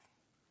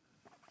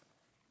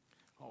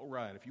All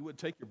right, if you would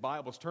take your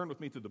Bibles, turn with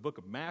me to the book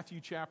of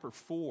Matthew chapter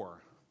 4.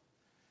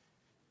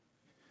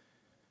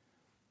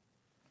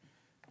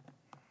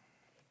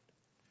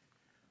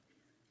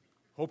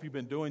 Hope you've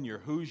been doing your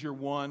Who's Your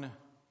One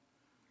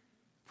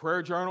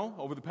prayer journal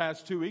over the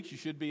past 2 weeks. You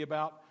should be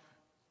about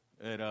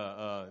at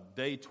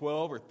day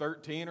 12 or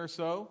 13 or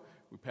so.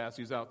 We passed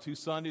these out 2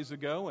 Sundays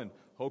ago, and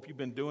hope you've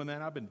been doing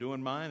that. I've been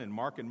doing mine and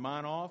marking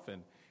mine off,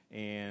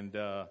 and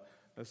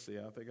let's see,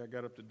 I think I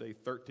got up to day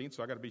 13,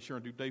 so I got to be sure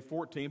and do day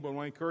 14, but I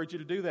want to encourage you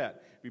to do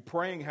that. Be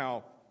praying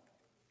how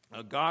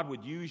God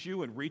would use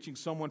you in reaching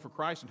someone for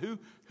Christ and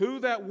who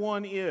that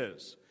one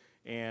is.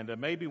 And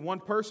maybe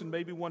one person,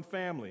 maybe one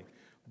family,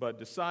 but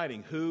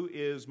deciding who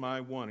is my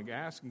one and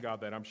asking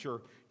God that. I'm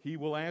sure He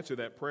will answer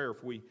that prayer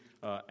if we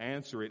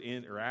answer it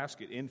in or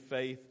ask it in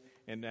faith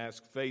and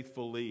ask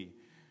faithfully.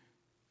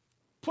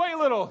 Play a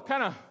little,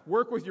 kind of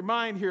work with your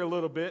mind here a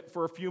little bit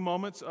for a few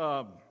moments.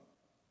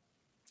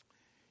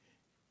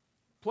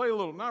 Play a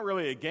little, not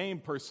really a game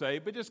per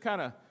se, but just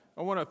kind of,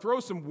 I want to throw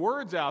some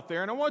words out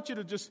there, and I want you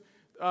to just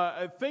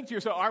think to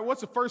yourself, all right,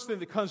 what's the first thing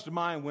that comes to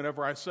mind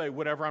whenever I say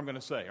whatever I'm going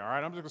to say? All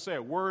right, I'm just going to say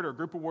a word or a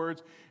group of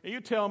words, and you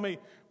tell me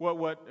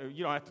what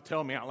you don't have to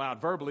tell me out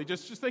loud verbally.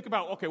 Just think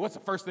about, okay, what's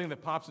the first thing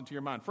that pops into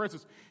your mind? For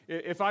instance,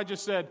 if I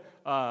just said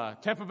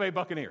Tampa Bay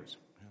Buccaneers.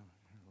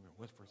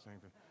 What's the first thing?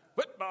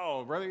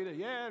 Football, brother.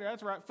 Yeah,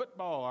 that's right,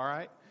 football, all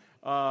right.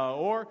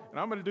 And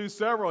I'm going to do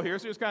several here,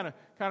 so just kind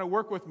of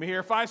work with me here.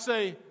 If I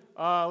say...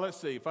 let's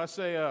see. If I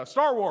say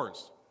Star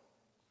Wars,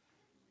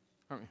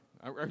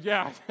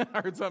 yeah,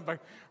 I heard something.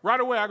 Right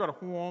away, I go to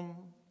Jedi,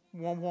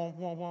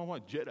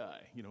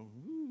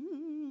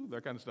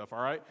 that kind of stuff.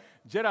 All right,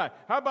 Jedi.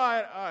 How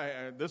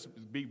about this?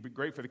 Would be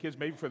great for the kids,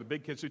 maybe for the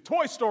big kids too.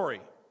 Toy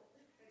Story.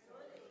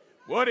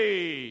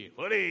 Woody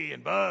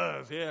and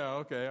Buzz.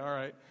 Yeah, okay, all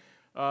right.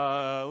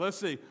 Let's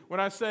see. When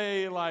I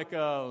say like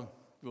a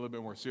little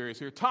bit more serious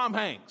here, Tom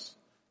Hanks.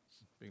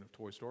 Speaking of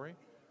Toy Story,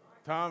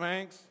 Tom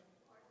Hanks.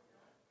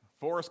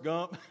 Forrest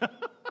Gump.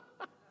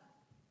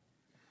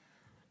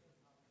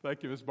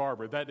 Thank you, Miss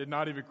Barbara. That did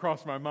not even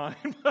cross my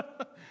mind.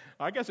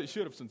 I guess it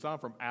should have, since I'm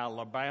from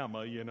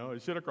Alabama,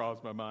 it should have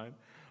crossed my mind.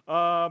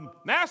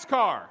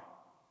 NASCAR.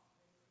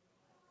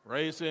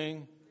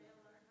 Racing.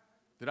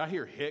 Did I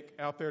hear hick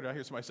out there? Did I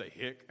hear somebody say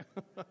hick?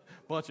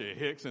 Bunch of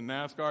hicks in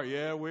NASCAR.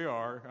 Yeah, we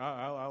are.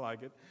 I like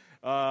it.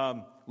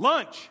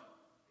 Lunch.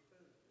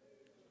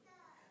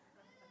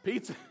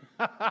 Pizza.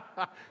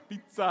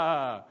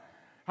 Pizza.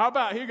 How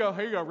about, here you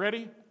go,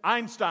 ready?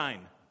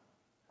 Einstein.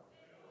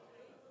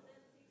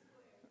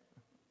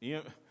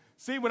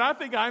 See, when I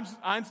think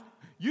Einstein,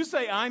 you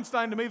say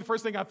Einstein to me, the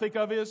first thing I think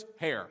of is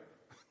hair.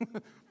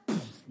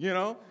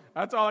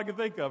 That's all I can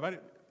think of. E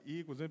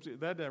equals MC,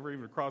 that never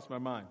even crossed my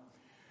mind.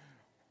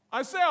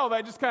 I say all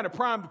that just kind of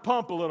prime the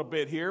pump a little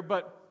bit here,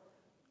 but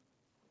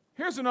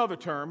here's another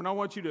term, and I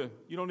want you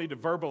don't need to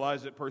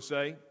verbalize it per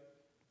se,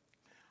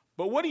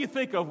 but what do you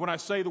think of when I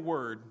say the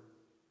word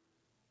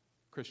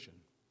Christian?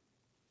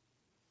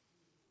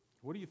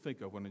 What do you think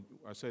of when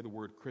I say the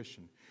word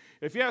Christian?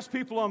 If you ask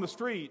people on the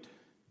street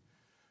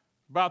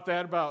about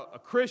a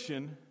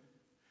Christian,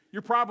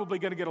 you're probably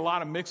going to get a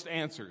lot of mixed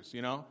answers,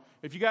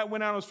 If you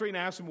went out on the street and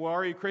asked them, well,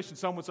 are you a Christian?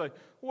 Some would say,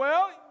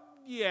 well,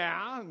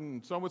 yeah.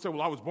 And some would say,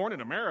 well, I was born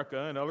in America.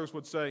 And others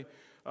would say,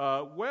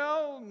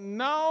 well,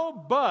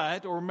 no,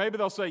 but. Or maybe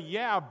they'll say,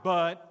 yeah,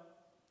 but.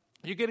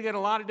 You're going to get a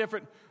lot of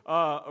different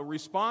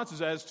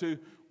responses as to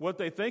what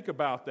they think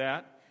about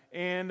that.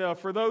 And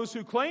for those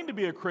who claim to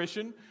be a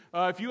Christian,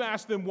 if you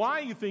ask them why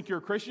you think you're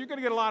a Christian, you're going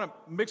to get a lot of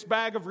mixed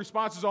bag of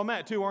responses on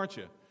that too, aren't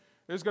you?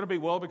 There's going to be,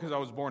 well, because I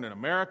was born in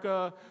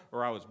America,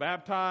 or I was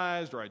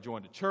baptized, or I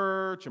joined a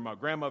church, or my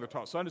grandmother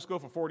taught Sunday school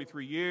for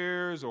 43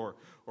 years, or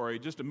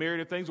just a myriad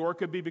of things, or it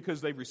could be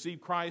because they've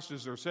received Christ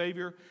as their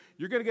Savior.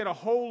 You're going to get a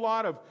whole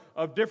lot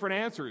of different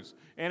answers.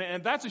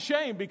 And that's a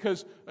shame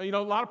because, a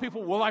lot of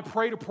people, well, I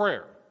prayed a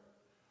prayer.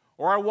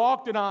 Or I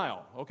walked an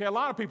aisle. Okay, a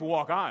lot of people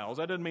walk aisles.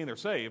 That doesn't mean they're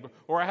saved.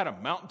 Or I had a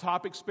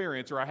mountaintop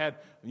experience, or I had,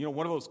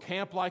 one of those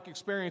camp-like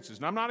experiences.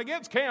 And I'm not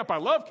against camp. I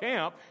love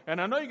camp,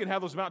 and I know you can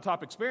have those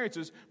mountaintop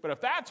experiences. But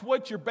if that's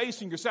what you're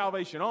basing your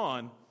salvation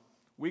on,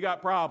 we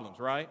got problems,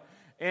 right?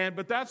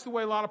 But that's the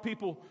way a lot of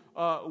people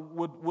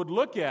would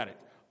look at it.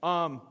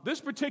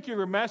 This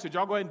particular message,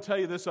 I'll go ahead and tell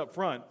you this up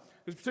front.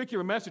 This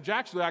particular message,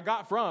 actually, I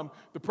got from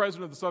the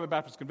president of the Southern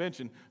Baptist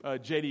Convention,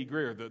 J.D.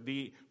 Greear.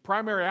 The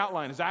primary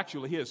outline is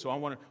actually his, so I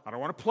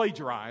don't want to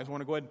plagiarize. I want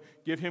to go ahead and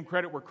give him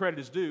credit where credit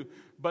is due.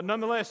 But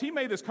nonetheless, he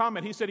made this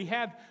comment. He said he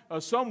had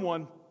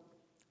someone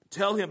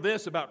tell him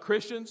this about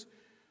Christians.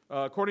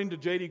 According to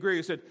J.D. Greear,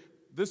 he said,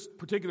 this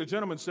particular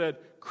gentleman said,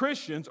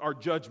 Christians are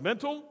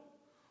judgmental,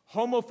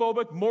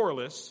 homophobic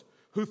moralists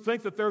who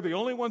think that they're the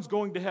only ones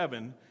going to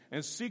heaven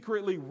and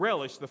secretly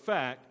relish the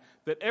fact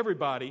that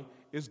everybody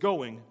is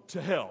going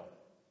to hell.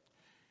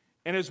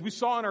 And as we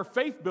saw in our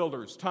Faith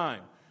Builders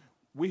time,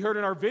 we heard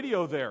in our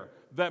video there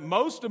that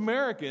most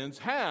Americans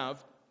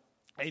have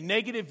a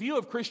negative view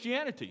of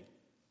Christianity.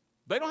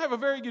 They don't have a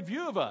very good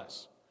view of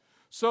us.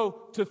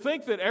 So to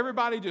think that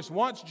everybody just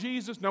wants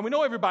Jesus, now we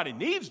know everybody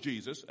needs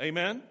Jesus,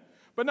 amen,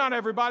 But not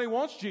everybody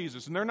wants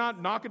Jesus, and they're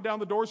not knocking down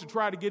the doors to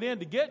try to get in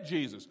to get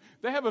Jesus.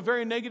 They have a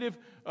very negative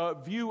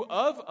view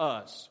of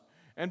us.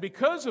 And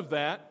because of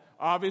that,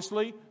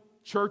 obviously,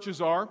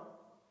 churches are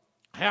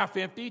half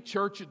empty,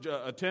 church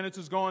attendance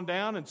is going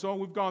down, and so on.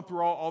 We've gone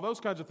through all those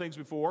kinds of things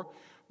before.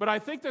 But I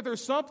think that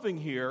there's something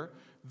here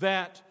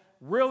that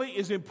really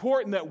is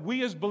important that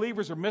we as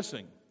believers are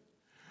missing.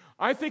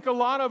 I think a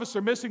lot of us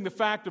are missing the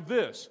fact of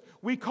this.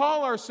 We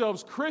call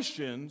ourselves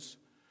Christians,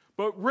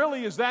 but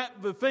really is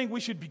that the thing we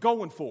should be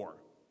going for?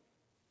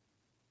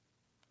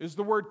 Is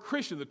the word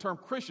Christian, the term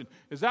Christian,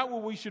 is that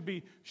what we should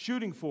be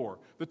shooting for?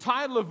 The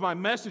title of my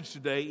message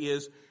today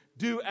is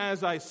Do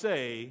As I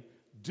Say,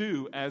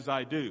 Do As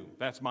I Do.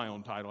 That's my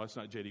own title. That's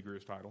not J.D.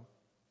 Greer's title.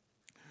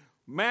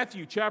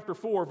 Matthew chapter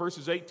 4,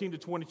 verses 18 to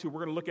 22, we're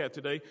going to look at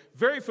today.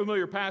 Very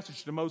familiar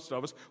passage to most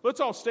of us. Let's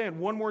all stand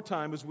one more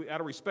time as we, out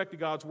of respect to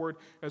God's word,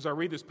 as I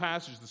read this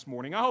passage this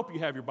morning. I hope you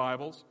have your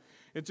Bibles.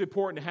 It's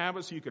important to have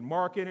it so you can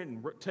mark in it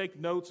and take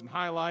notes and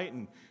highlight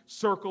and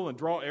circle and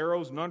draw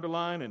arrows and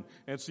underline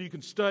and so you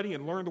can study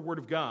and learn the word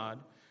of God.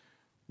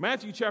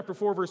 Matthew chapter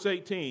 4, verse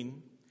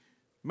 18,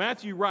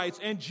 Matthew writes,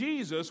 "And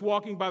Jesus,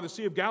 walking by the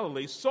Sea of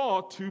Galilee,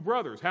 saw two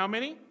brothers." How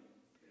many?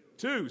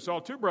 Two. Saw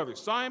two brothers,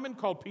 Simon,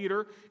 called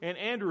Peter, and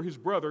Andrew, his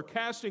brother,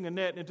 casting a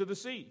net into the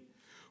sea,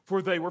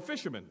 for they were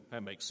fishermen.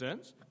 That makes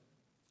sense.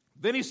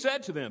 Then he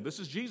said to them, this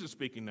is Jesus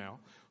speaking now,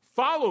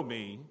 "Follow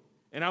me,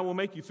 and I will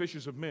make you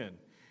fishers of men."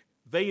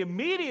 They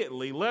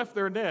immediately left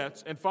their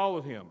nets and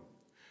followed him.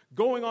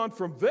 Going on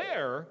from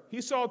there, he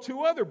saw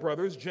two other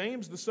brothers,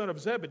 James the son of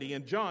Zebedee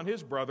and John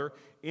his brother,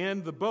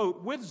 in the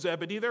boat with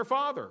Zebedee their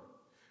father,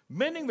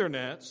 mending their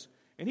nets,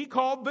 and he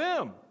called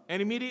them.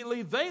 And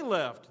immediately they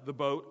left the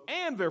boat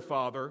and their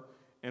father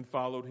and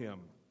followed him.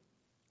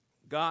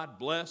 God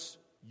bless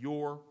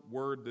your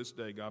word this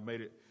day. God, made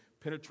it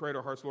penetrate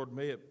our hearts. Lord,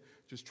 may it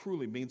just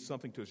truly mean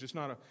something to us. Just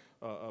not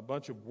a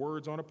bunch of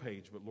words on a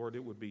page, but Lord,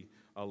 it would be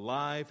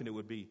alive and it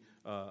would be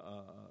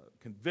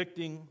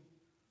convicting.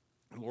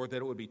 Lord, that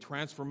it would be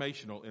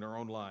transformational in our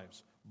own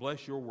lives.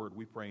 Bless your word,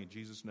 we pray in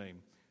Jesus'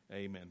 name.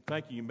 Amen.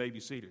 Thank you. You may be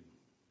seated.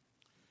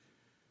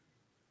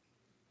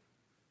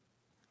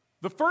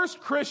 The first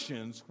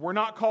Christians were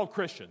not called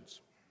Christians.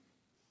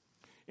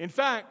 In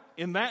fact,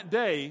 in that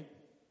day,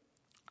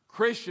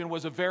 Christian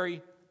was a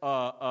very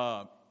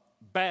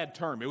bad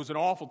term. It was an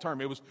awful term.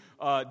 It was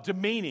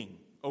demeaning,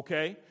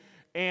 okay?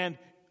 And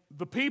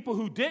the people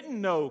who didn't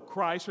know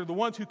Christ are the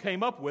ones who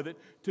came up with it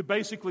to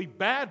basically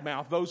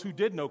badmouth those who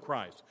did know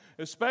Christ,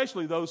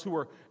 especially those who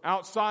were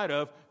outside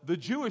of the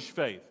Jewish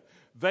faith.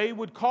 They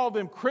would call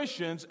them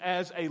Christians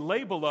as a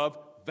label of,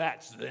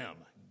 that's them,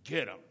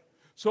 get them.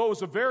 So it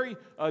was a very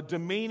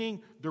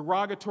demeaning,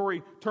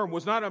 derogatory term. It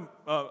was not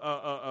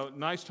a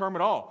nice term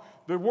at all.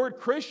 The word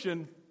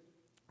Christian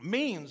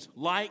means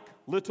like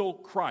little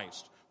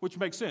Christ, which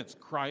makes sense.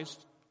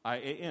 Christ,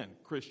 I-A-N,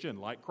 Christian,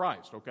 like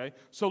Christ, okay?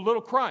 So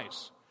little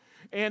Christ.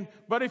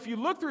 But if you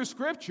look through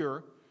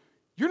Scripture,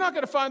 you're not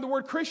going to find the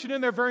word Christian in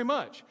there very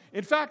much.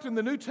 In fact, in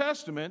the New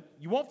Testament,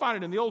 you won't find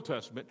it in the Old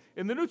Testament.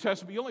 In the New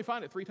Testament, you only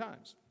find it 3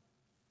 times.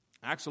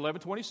 Acts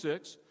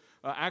 11:26,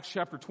 Acts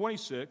chapter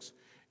 26,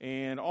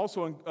 and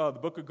also in the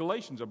book of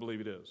Galatians, I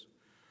believe it is.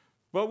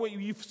 But when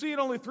you see it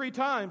only 3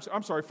 times,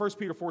 1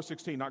 Peter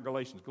 4:16, not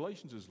Galatians.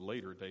 Galatians is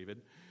later,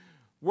 David.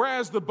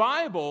 Whereas the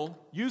Bible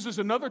uses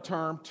another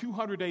term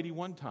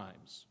 281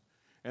 times.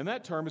 And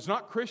that term is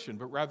not Christian,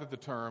 but rather the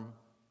term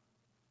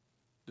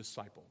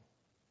disciple.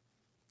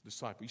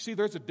 Disciple. You see,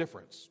 there's a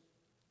difference.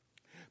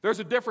 There's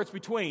a difference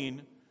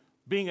between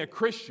being a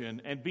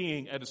Christian and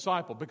being a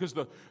disciple. Because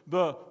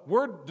the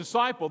word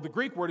disciple, the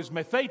Greek word is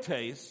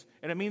methetes,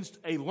 and it means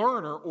a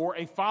learner or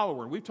a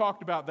follower. And we've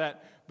talked about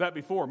that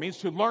before. It means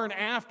to learn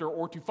after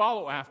or to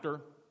follow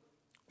after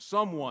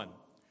someone.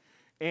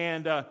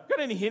 And got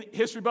any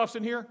history buffs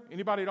in here?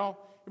 Anybody at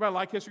all? Anybody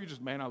like history?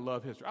 Just, man, I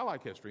love history. I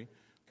like history.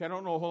 Okay, I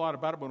don't know a whole lot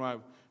about it,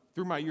 but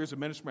through my years of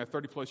ministry, my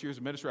 30-plus years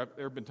of ministry,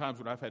 there have been times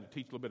when I've had to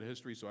teach a little bit of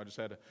history, so I just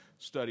had to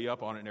study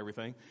up on it and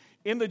everything.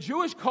 In the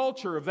Jewish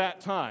culture of that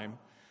time,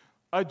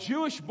 a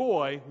Jewish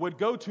boy would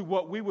go to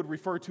what we would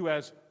refer to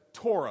as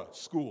Torah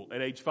school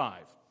at age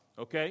 5,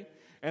 okay?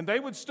 And they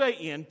would stay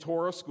in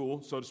Torah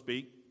school, so to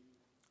speak,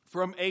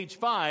 from age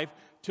 5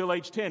 till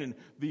age 10. And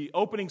the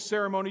opening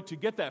ceremony to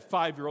get that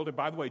 5-year-old, and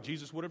by the way,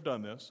 Jesus would have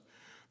done this,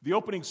 the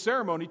opening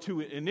ceremony to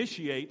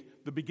initiate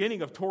the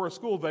beginning of Torah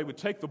school, they would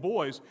take the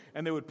boys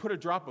and they would put a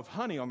drop of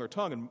honey on their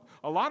tongue. And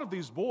a lot of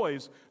these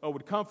boys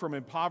would come from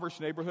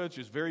impoverished neighborhoods,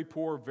 just very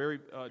poor, very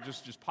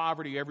just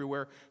poverty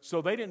everywhere.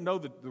 So they didn't know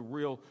the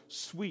real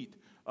sweet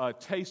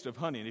taste of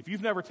honey. And if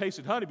you've never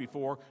tasted honey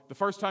before, the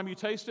first time you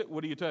taste it,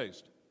 what do you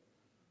taste?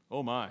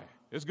 Oh my,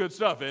 it's good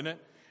stuff, isn't it?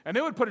 And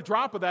they would put a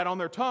drop of that on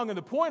their tongue, and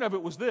the point of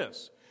it was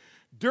this.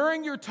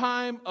 During your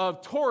time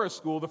of Torah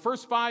school, the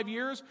first 5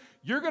 years,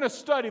 you're going to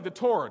study the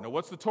Torah. Now,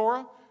 what's the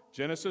Torah?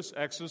 Genesis,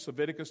 Exodus,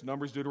 Leviticus,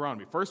 Numbers,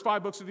 Deuteronomy. First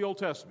 5 books of the Old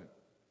Testament.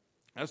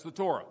 That's the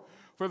Torah.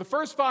 For the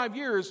first 5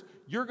 years,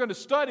 you're going to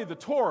study the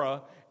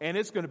Torah, and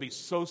it's going to be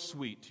so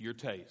sweet to your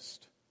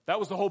taste. That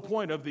was the whole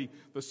point of the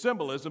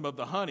symbolism of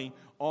the honey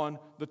on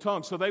the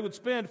tongue. So they would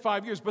spend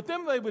 5 years, but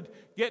then they would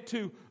get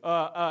to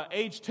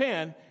age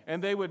 10,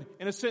 and they would,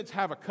 in a sense,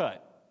 have a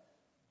cut.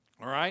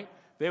 All right?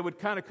 They would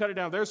kind of cut it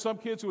down. There's some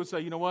kids who would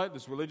say, you know what,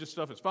 this religious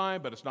stuff is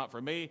fine, but it's not for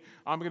me.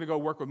 I'm going to go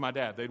work with my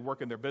dad. They'd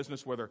work in their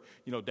business, whether,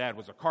 dad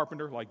was a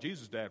carpenter, like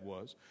Jesus' dad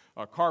was,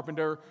 a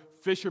carpenter,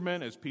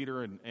 fisherman, as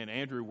Peter and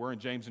Andrew were,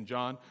 and James and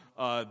John.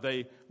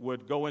 They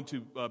would go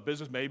into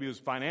business. Maybe it was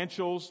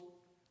financials.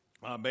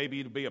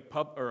 Maybe to be a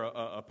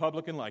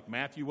publican like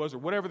Matthew was, or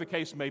whatever the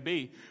case may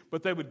be.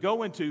 But they would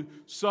go into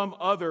some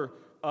other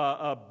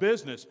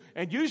business.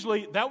 And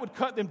usually that would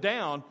cut them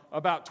down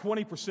about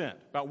 20%.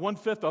 About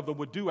 1/5 of them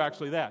would do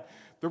actually that.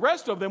 The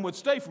rest of them would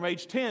stay from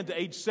age 10 to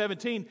age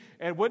 17.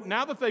 And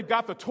now that they've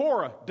got the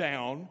Torah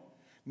down,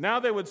 now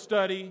they would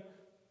study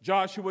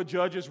Joshua,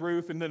 Judges,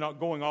 Ruth, and then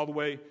going all the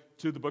way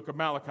to the book of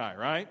Malachi,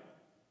 right?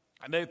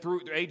 And they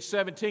through age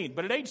 17.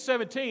 But at age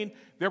 17,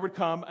 there would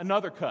come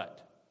another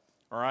cut.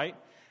 All right?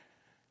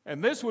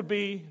 And this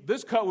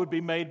cut would be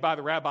made by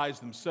the rabbis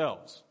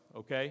themselves,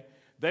 okay?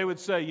 They would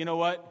say, you know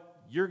what?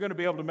 You're going to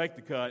be able to make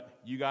the cut.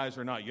 You guys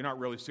are not. You're not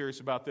really serious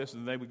about this.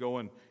 And they would go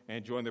and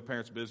join their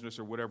parents' business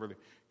or whatever the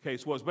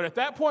case was. But at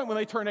that point, when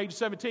they turned age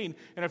 17,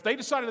 and if they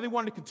decided they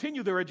wanted to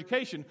continue their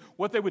education,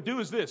 what they would do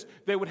is this.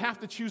 They would have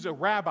to choose a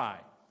rabbi.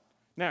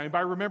 Now,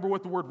 anybody remember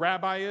what the word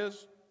rabbi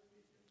is?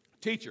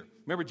 Teacher.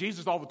 Remember,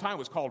 Jesus all the time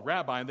was called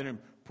rabbi, and then in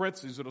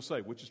parentheses it'll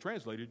say, which is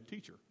translated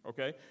teacher,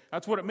 okay?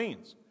 That's what it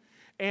means.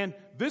 And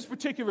this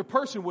particular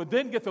person would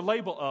then get the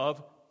label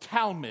of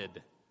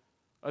Talmud,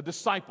 a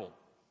disciple.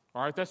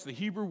 All right, that's the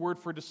Hebrew word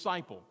for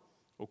disciple,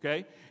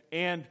 okay?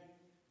 And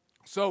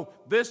so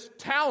this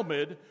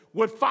Talmud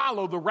would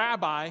follow the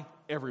rabbi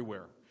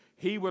everywhere.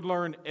 He would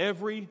learn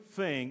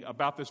everything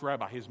about this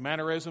rabbi, his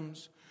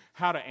mannerisms,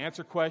 how to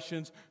answer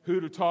questions, who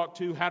to talk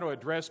to, how to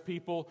address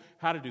people,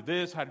 how to do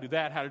this, how to do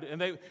that,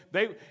 and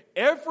they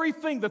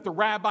everything that the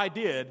rabbi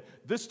did,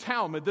 this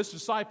Talmud, this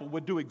disciple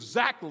would do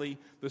exactly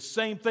the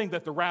same thing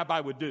that the rabbi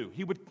would do.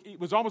 It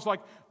was almost like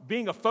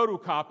being a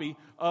photocopy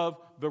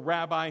of the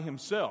rabbi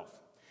himself.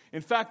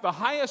 In fact, the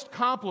highest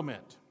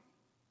compliment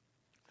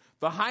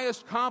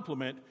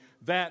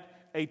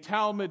that a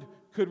Talmud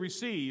could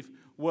receive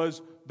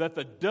was that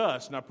the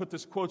dust, and I put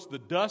this quotes, the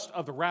dust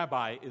of the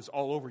rabbi is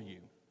all over you.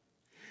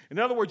 In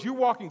other words, you're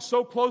walking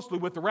so closely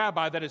with the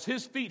rabbi that as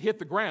his feet hit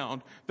the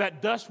ground,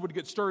 that dust would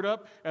get stirred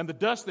up, and the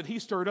dust that he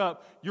stirred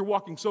up, you're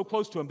walking so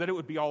close to him that it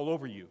would be all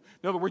over you.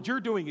 In other words, you're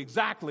doing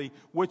exactly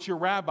what your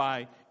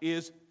rabbi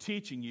is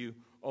teaching you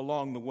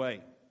along the way.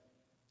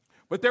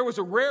 But there was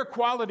a rare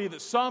quality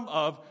that some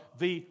of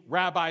the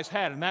rabbis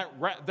had, and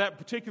that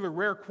particular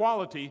rare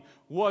quality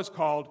was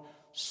called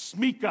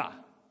smika.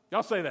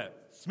 Y'all say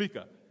that,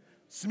 smika.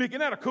 Smika, isn't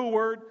that a cool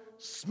word?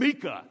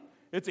 Smika.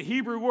 It's a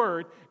Hebrew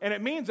word, and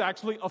it means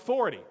actually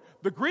authority.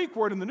 The Greek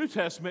word in the New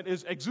Testament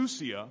is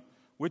exousia,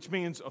 which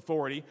means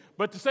authority.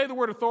 But to say the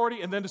word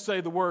authority and then to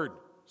say the word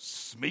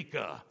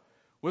smika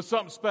was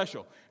something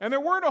special. And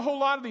there weren't a whole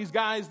lot of these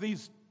guys,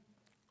 these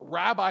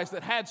rabbis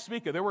that had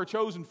smika. There were a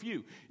chosen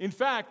few. In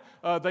fact,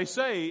 they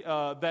say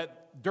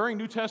that during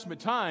New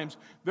Testament times,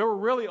 there were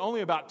really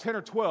only about 10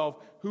 or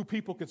 12 who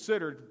people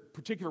considered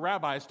particular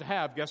rabbis to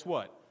have, guess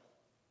what?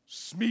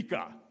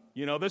 Smika.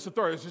 This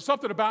authority. There's just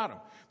something about them.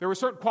 There were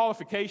certain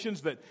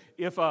qualifications that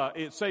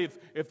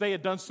if they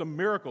had done some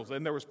miracles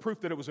and there was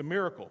proof that it was a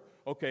miracle,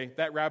 okay,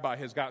 that rabbi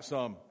has got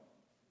some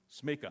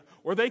smika.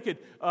 Or they could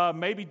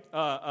maybe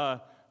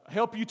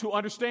help you to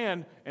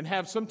understand and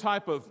have some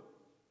type of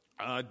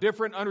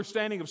different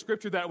understanding of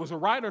Scripture that was a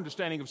right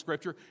understanding of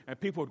Scripture, and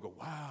people would go,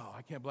 wow,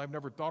 I can't believe I've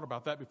never thought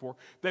about that before.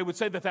 They would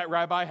say that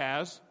rabbi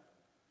has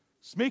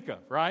smika,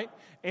 right?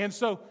 And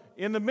so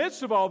in the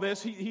midst of all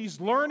this,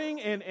 he's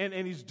learning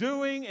and he's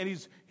doing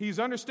and he's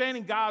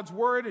understanding God's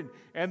word.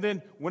 And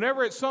then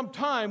whenever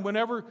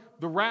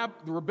the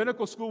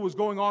rabbinical school was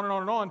going on and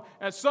on and on,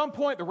 at some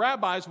point the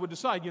rabbis would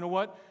decide, you know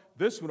what?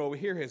 This one over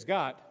here has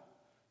got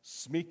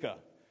smika.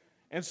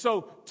 And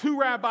so two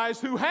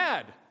rabbis who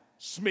had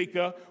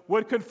smika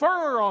would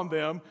confer on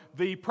them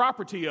the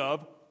property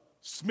of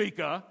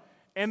smika,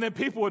 and then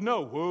people would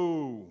know,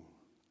 whoa,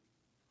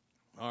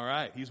 all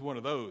right, he's one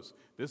of those.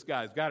 This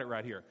guy's got it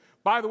right here.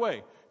 By the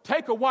way,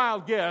 take a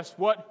wild guess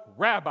what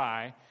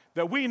rabbi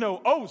that we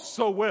know oh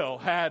so well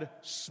had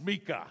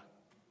smika.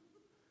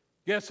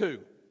 Guess who?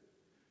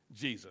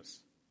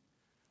 Jesus.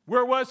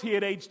 Where was he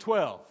at age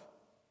 12?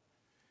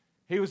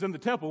 He was in the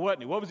temple,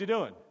 wasn't he? What was he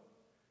doing?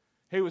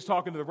 He was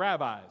talking to the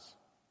rabbis.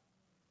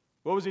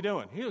 What was he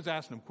doing? He was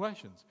asking them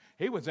questions.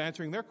 He was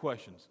answering their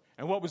questions.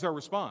 And what was their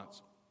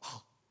response?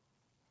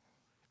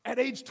 At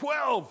age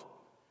 12,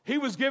 he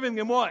was giving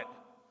them what?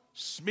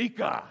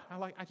 Smika.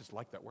 I just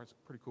like that word. It's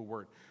a pretty cool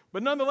word.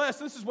 But nonetheless,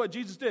 this is what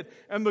Jesus did.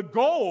 And the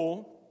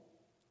goal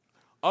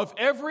of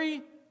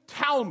every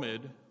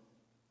Talmud,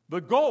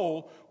 the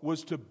goal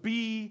was to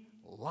be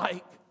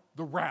like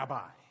the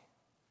rabbi.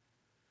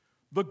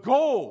 The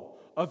goal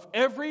of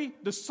every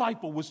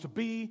disciple was to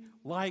be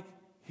like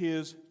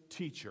his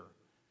teacher.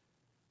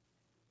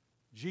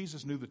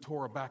 Jesus knew the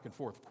Torah back and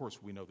forth. Of course,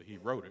 we know that he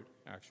wrote it,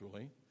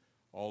 actually,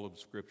 all of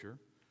Scripture.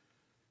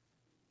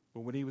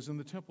 But when he was in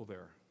the temple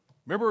there,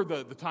 remember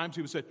the times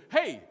he would say,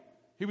 hey,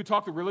 he would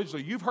talk to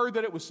religiously, you've heard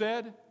that it was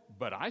said,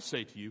 but I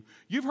say to you,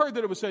 you've heard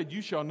that it was said,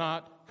 you shall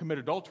not commit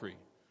adultery.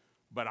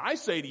 But I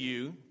say to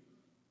you,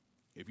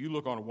 if you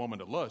look on a woman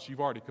to lust, you've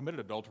already committed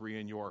adultery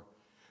in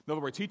other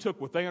words, he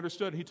took what they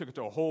understood and he took it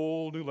to a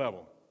whole new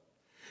level.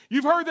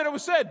 You've heard that it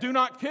was said, do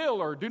not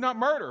kill or do not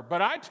murder.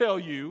 But I tell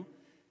you,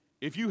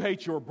 if you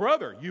hate your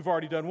brother, you've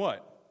already done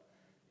what?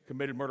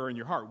 Committed murder in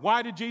your heart.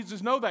 Why did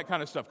Jesus know that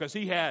kind of stuff? Because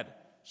he had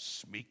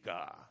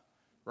smika,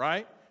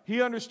 right?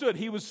 He understood.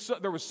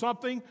 There was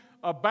something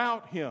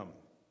about him.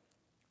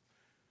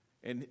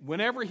 And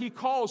whenever he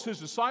calls his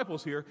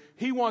disciples here,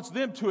 he wants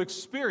them to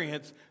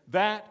experience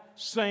that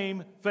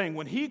same thing.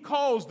 When he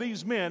calls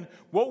these men,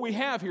 what we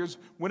have here is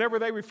whenever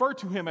they refer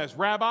to him as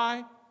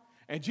rabbi,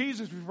 and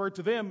Jesus referred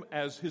to them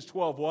as his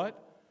 12 what?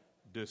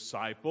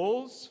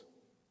 Disciples.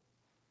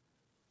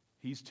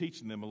 He's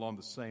teaching them along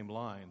the same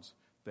lines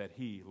that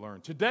he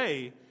learned.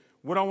 Today,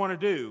 what I want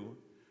to do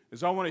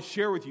is I want to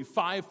share with you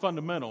 5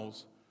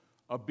 fundamentals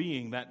of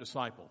being that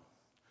disciple.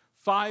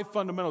 5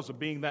 fundamentals of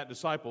being that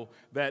disciple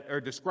that are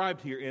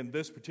described here in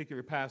this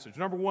particular passage.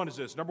 Number 1 is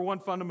this. Number 1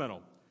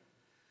 fundamental.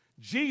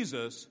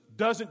 Jesus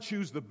doesn't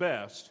choose the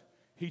best.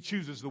 He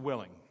chooses the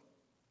willing.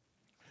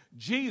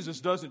 Jesus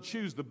doesn't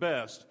choose the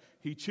best.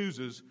 He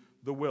chooses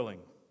the willing.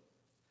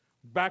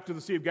 Back to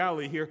the Sea of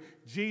Galilee here.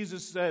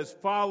 Jesus says,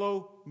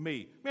 follow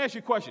me. Let me ask you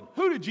a question.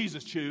 Who did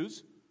Jesus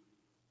choose?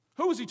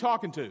 Who was he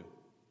talking to?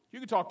 You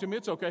can talk to me.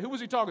 It's okay. Who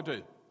was he talking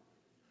to?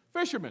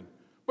 Fishermen.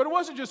 But it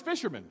wasn't just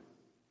fishermen.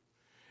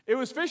 It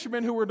was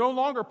fishermen who were no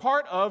longer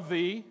part of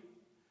the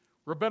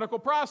rabbinical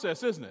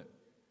process, isn't it?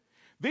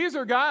 These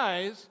are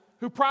guys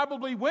who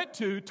probably went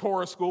to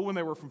Torah school when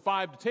they were from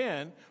 5 to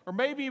 10, or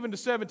maybe even to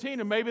 17,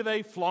 and maybe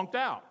they flunked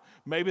out.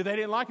 Maybe they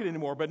didn't like it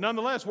anymore. But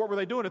nonetheless, what were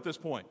they doing at this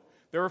point?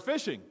 They were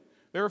fishing.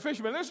 They were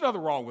fishermen. There's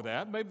nothing wrong with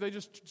that. Maybe they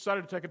just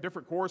decided to take a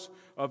different course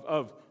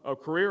of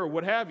career or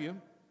what have you.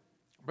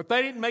 But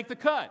they didn't make the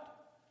cut.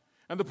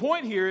 And the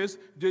point here is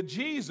that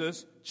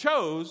Jesus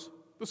chose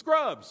the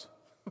scrubs.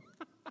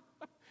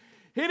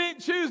 He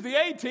didn't choose the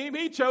A team.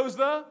 He chose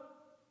the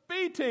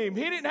B team.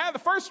 He didn't have the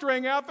first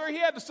string out there. He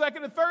had the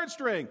second and third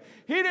string.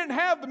 He didn't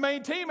have the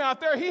main team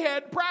out there. He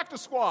had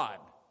practice squad.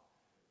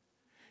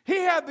 He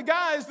had the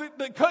guys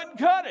that couldn't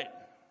cut it.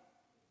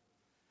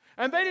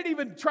 And they didn't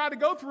even try to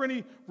go through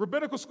any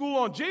rabbinical school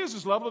on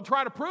Jesus' level to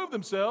try to prove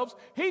themselves.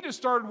 He just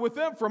started with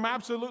them from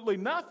absolutely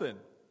nothing.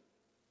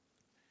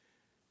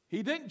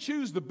 He didn't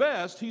choose the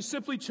best. He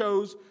simply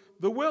chose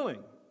the willing.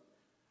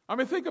 I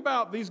mean, think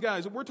about these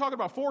guys. We're talking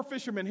about 4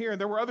 fishermen here, and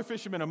there were other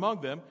fishermen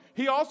among them.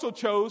 He also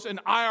chose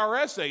an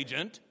IRS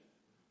agent.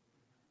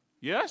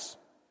 Yes?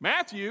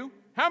 Matthew.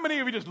 How many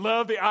of you just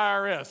love the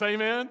IRS?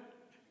 Amen?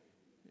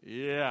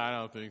 Yeah, I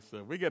don't think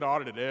so. We get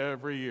audited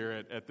every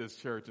year at this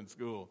church and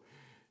school.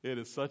 It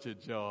is such a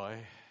joy.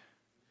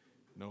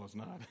 No, it's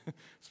not.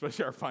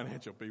 Especially our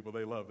financial people.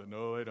 They love it.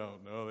 No, they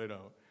don't. No, they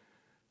don't.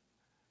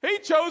 He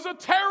chose a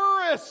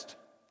terrorist.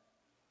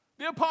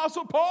 The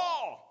Apostle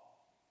Paul.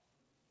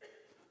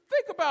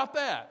 Think about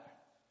that.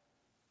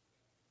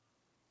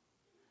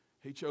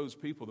 He chose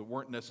people that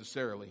weren't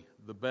necessarily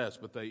the best,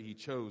 but he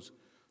chose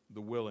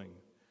the willing.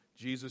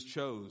 Jesus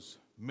chose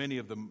many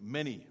of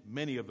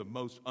the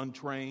most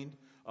untrained,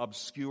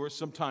 obscure,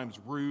 sometimes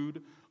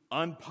rude,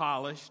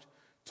 unpolished,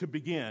 to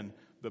begin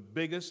the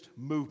biggest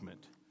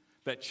movement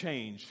that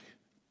changed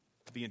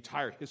the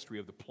entire history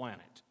of the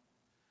planet.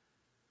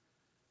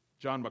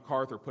 John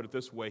MacArthur put it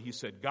this way. He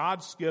said,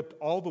 God skipped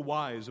all the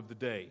wise of the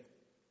day.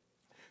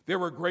 There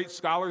were great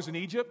scholars in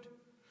Egypt.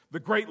 The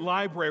great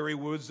library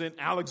was in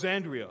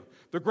Alexandria.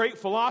 The great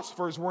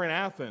philosophers were in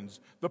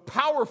Athens. The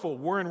powerful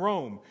were in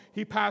Rome.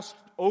 He passed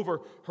over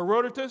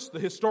Herodotus,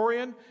 the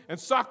historian, and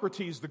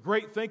Socrates, the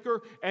great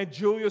thinker, and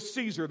Julius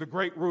Caesar, the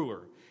great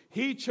ruler.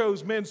 He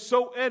chose men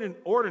so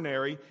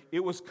ordinary,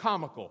 it was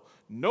comical.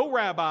 No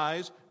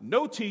rabbis,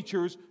 no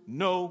teachers,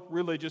 no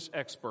religious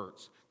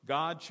experts.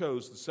 God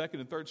chose the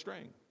second and third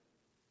string.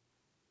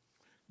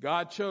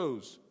 God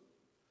chose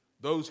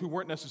those who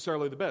weren't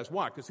necessarily the best.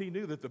 Why? Because he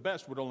knew that the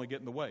best would only get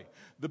in the way.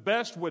 The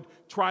best would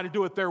try to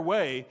do it their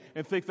way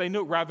and think they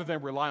knew rather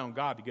than rely on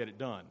God to get it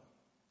done,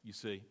 you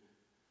see.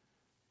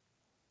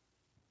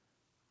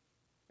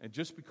 And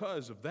just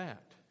because of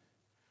that,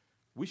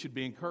 we should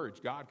be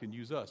encouraged. God can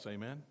use us,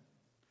 amen?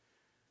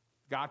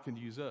 God can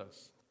use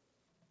us.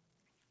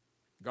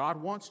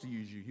 God wants to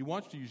use you. He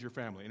wants to use your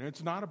family. And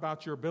it's not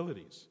about your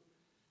abilities.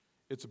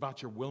 It's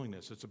about your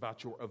willingness. It's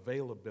about your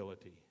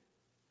availability.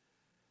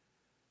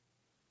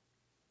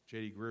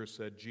 J.D. Greear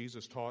said,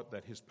 Jesus taught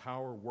that his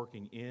power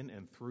working in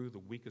and through the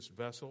weakest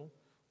vessel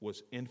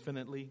was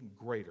infinitely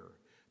greater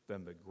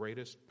than the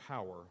greatest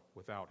power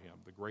without him.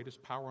 The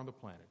greatest power on the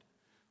planet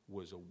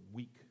was a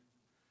weak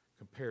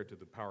compared to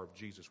the power of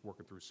Jesus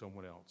working through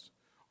someone else.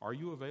 Are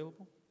you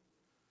available?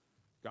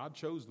 God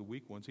chose the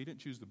weak ones. He didn't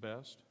choose the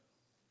best.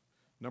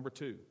 Number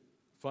 2,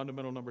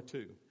 fundamental number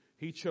 2,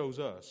 he chose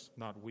us,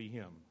 not we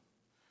him.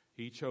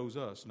 He chose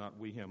us, not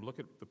we him. Look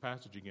at the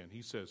passage again.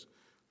 He says,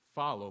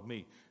 follow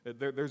me.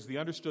 There's the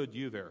understood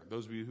you there.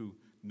 Those of you who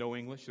know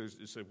English,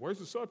 you say, where's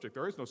the subject?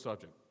 There is no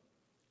subject.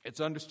 It's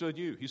understood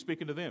you. He's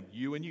speaking to them.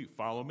 You and you,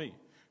 follow me.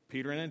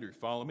 Peter and Andrew,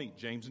 follow me.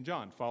 James and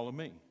John, follow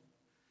me.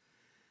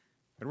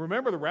 And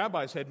remember, the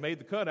rabbis had made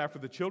the cut after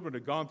the children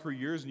had gone through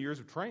years and years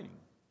of training.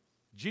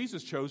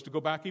 Jesus chose to go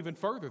back even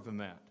further than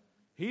that.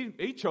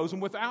 He chose them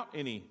without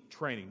any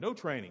training, no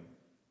training.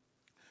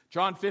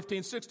 John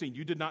 15:16,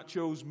 you did not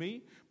choose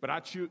me, but I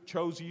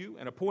chose you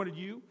and appointed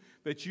you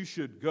that you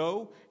should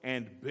go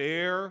and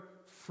bear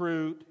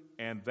fruit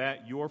and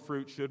that your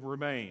fruit should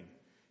remain.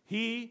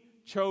 He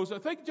chose,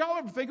 y'all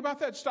ever think about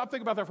that? Stop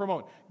thinking about that for a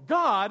moment.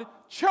 God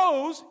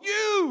chose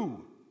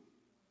you.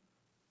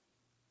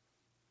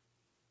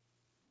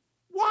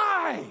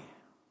 Why?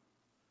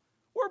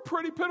 We're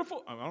pretty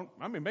pitiful.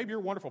 I mean, maybe you're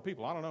wonderful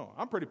people. I don't know.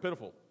 I'm pretty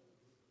pitiful.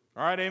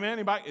 All right,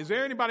 amen? Is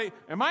there anybody,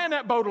 am I in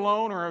that boat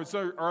alone, or are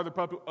there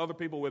other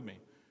people with me?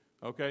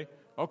 Okay.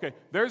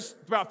 There's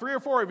about 3 or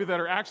 4 of you that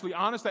are actually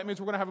honest. That means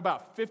we're going to have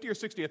about 50 or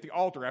 60 at the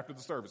altar after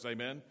the service,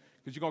 amen?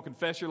 Because you're going to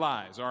confess your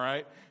lies, all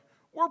right?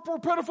 We're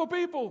pitiful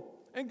people,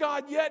 and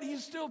God, yet He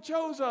still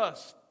chose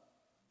us.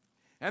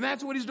 And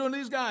that's what He's doing to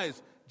these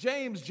guys.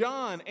 James,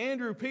 John,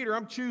 Andrew, Peter,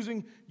 I'm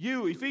choosing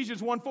you.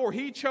 Ephesians 1:4,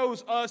 He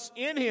chose us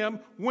in Him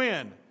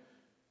when?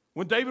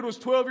 When David was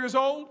 12 years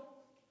old?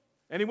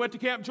 And he went to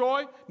Camp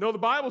Joy? No, the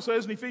Bible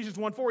says in Ephesians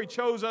 1:4, He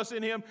chose us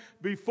in Him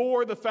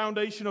before the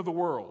foundation of the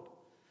world.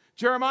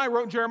 Jeremiah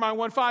wrote in Jeremiah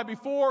 1:5,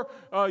 before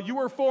you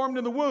were formed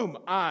in the womb,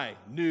 I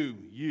knew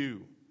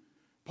you.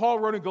 Paul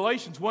wrote in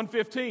Galatians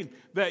 1:15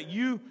 that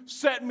you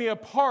set me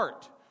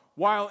apart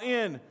while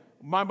in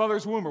my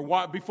mother's womb,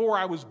 or before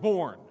I was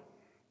born.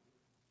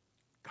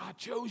 God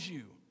chose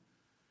you.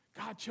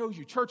 God chose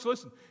you. Church,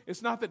 listen,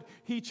 it's not that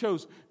He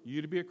chose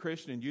you to be a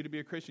Christian, and you to be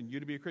a Christian, you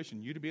to be a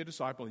Christian, you to be a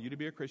disciple, and you to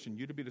be a Christian,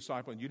 you to be a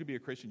disciple, and you to be a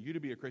Christian, you to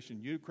be a Christian,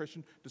 you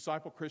Christian,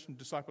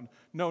 disciple.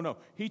 No.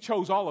 He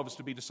chose all of us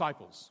to be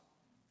disciples.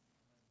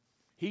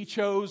 He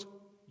chose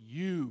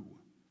you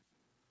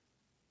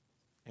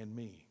and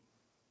me.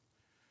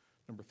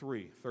 Number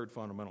 3, third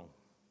fundamental.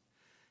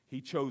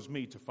 He chose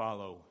me to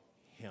follow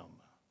Him.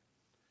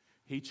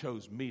 He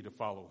chose me to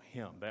follow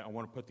Him. I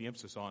want to put the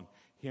emphasis on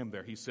Him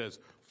there. He says,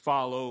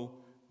 follow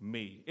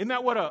me. Isn't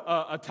that what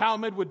a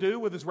Talmud would do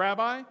with his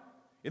rabbi?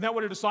 Isn't that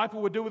what a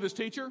disciple would do with his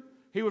teacher?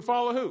 He would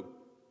follow who?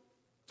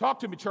 Talk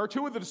to me, church.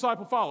 Who would the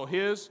disciple follow?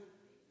 His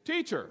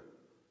teacher.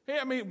 Hey,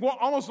 I mean,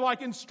 almost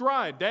like in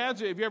stride.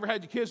 Dads, have you ever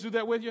had your kids do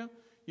that with you?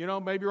 You know,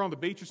 maybe you're on the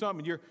beach or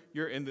something,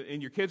 and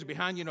and your kids are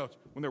behind you. You know,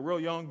 when they're real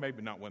young,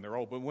 maybe not when they're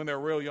old, but when they're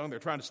real young, they're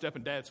trying to step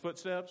in Dad's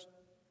footsteps.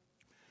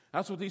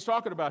 That's what he's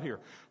talking about here.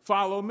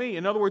 Follow me.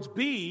 In other words,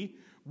 be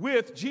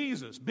with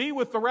Jesus. Be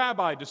with the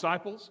rabbi,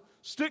 disciples.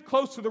 Stick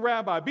close to the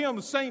rabbi. Be on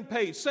the same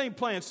page, same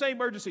plan, same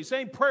urgency,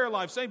 same prayer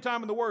life, same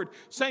time in the Word,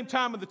 same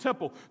time in the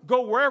temple.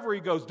 Go wherever he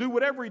goes. Do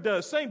whatever he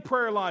does. Same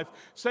prayer life.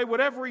 Say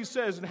whatever he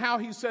says and how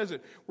he says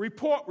it.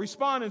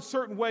 Respond in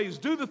certain ways.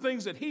 Do the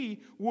things that he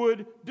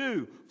would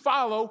do.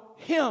 Follow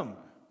him.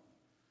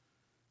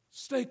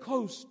 Stay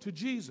close to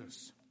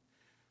Jesus.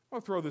 I'll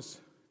throw this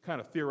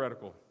kind of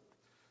theoretical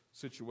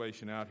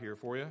situation out here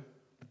for you.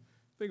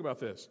 Think about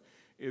this.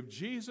 If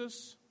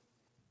Jesus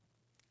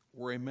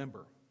were a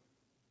member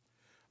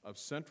of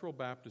Central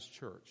Baptist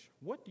Church,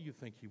 what do you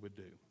think he would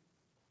do?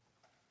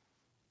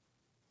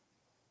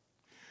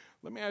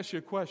 Let me ask you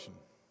a question.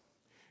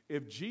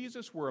 If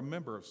Jesus were a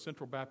member of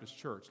Central Baptist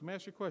Church, let me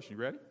ask you a question.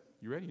 You ready?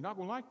 You ready? You're not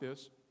going to like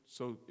this.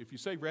 So if you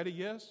say ready,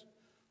 yes,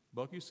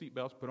 buckle your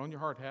seatbelts, put on your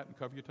hard hat, and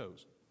cover your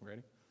toes.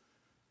 Ready?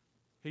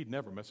 He'd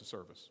never miss a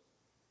service.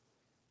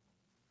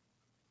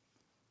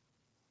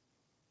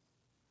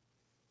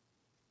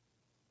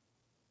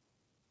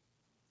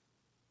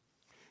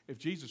 If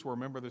Jesus were a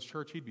member of this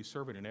church, he'd be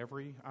serving in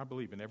every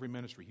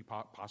ministry he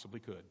possibly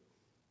could.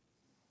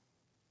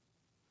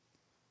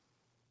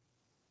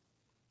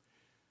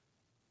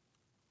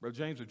 Brother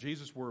James, if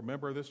Jesus were a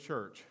member of this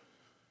church,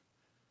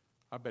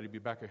 I bet he'd be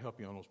back there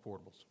helping you on those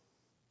portables.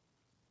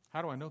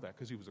 How do I know that?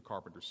 Because he was a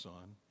carpenter's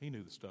son. He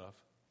knew the stuff.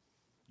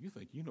 I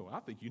think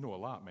you know a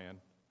lot, man.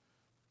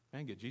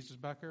 Man, get Jesus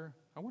back there.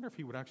 I wonder if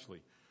he would actually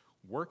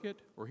work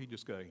it, or he'd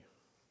just go,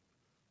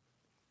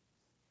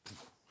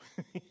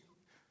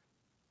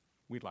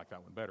 we'd like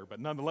that one better, but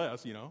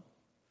nonetheless, you know.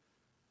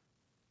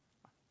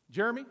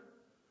 Jeremy,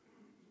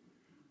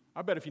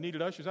 I bet if you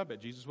needed ushers, I bet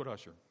Jesus would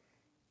usher.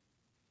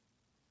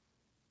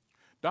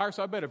 Darius,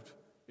 I bet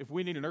if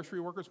we needed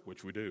nursery workers,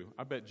 which we do,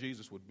 I bet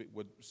Jesus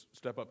would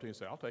step up to you and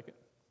say, I'll take it.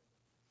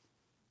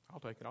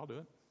 I'll do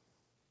it.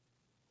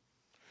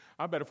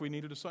 I bet if we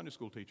needed a Sunday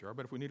school teacher, I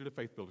bet if we needed a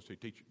faith builders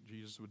teacher,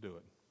 Jesus would do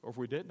it. Or if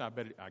we didn't,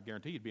 I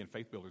guarantee you'd be in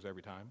faith builders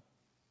every time.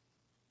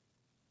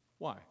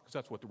 Why? Because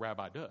that's what the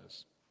rabbi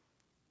does.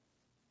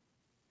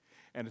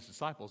 And as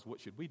disciples, what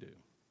should we do?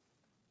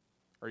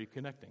 Are you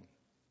connecting?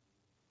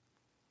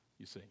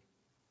 You see.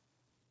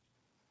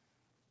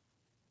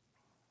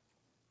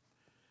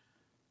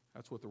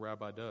 That's what the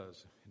rabbi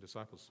does in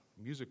disciples.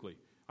 Musically,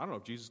 I don't know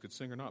if Jesus could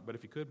sing or not, but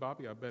if he could,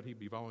 Bobby, I bet he'd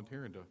be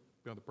volunteering to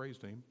be on the praise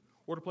team,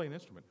 or to play an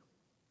instrument.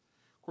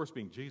 Of course,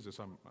 being Jesus,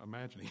 I'm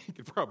imagining he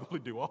could probably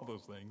do all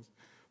those things,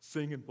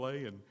 sing and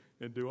play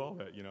and do all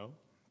that,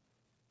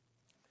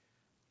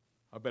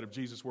 I bet if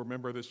Jesus were a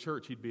member of this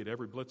church, he'd be at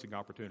every blitzing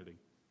opportunity.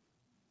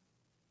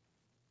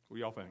 What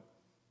do y'all think?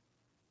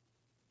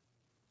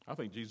 I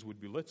think Jesus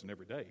would be blitzing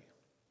every day.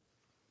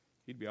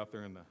 He'd be out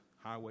there in the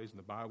highways and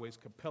the byways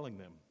compelling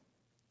them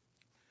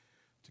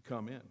to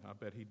come in. I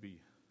bet he'd be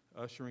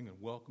ushering and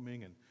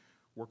welcoming and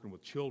working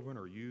with children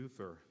or youth.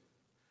 Or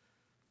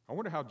I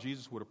wonder how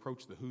Jesus would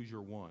approach the Who's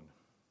Your One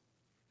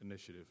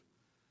initiative.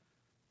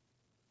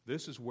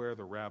 This is where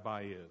the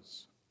rabbi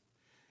is.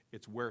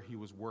 It's where he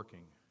was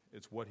working.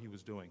 It's what he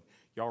was doing.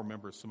 Y'all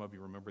remember, some of you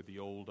remember the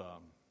old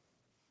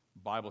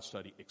Bible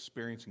study,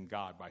 Experiencing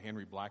God by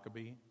Henry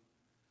Blackaby.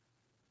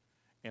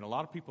 And a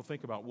lot of people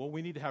think about, well,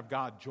 we need to have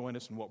God join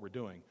us in what we're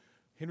doing.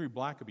 Henry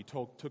Blackaby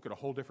took it a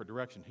whole different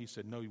direction. He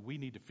said, no, we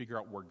need to figure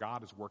out where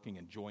God is working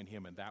and join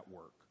him in that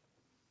work,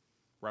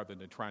 rather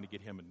than trying to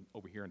get him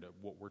over here into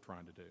what we're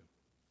trying to do.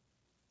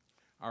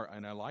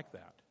 And I like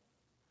that.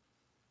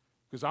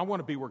 Because I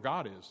want to be where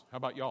God is. How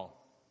about y'all?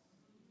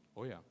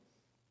 Oh, yeah,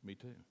 me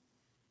too.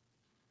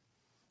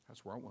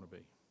 That's where I want to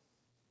be.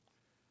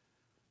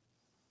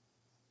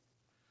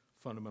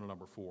 Fundamental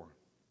number 4.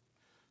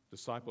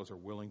 Disciples are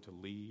willing to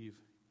leave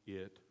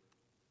it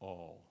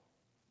all.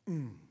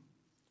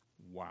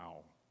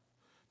 Wow.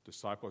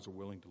 Disciples are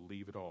willing to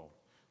leave it all.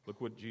 Look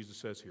what Jesus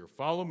says here.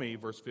 Follow me,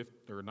 verse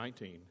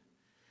 19,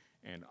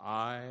 and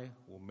I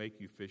will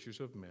make you fishers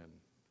of men.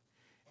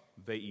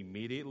 They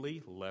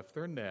immediately left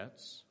their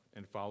nets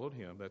and followed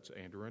him. That's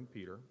Andrew and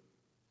Peter.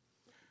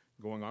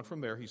 Going on from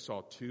there, he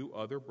saw 2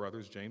 other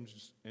brothers,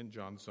 James and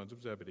John, the sons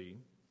of Zebedee.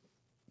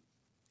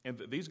 And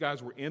these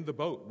guys were in the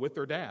boat with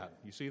their dad.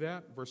 You see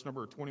that? Verse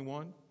number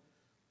 21.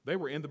 They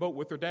were in the boat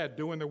with their dad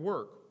doing their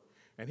work.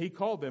 And he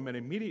called them, and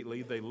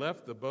immediately they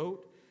left the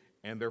boat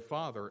and their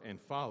father and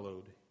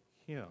followed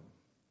him.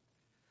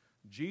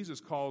 Jesus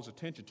calls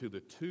attention to the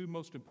 2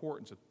 most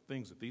important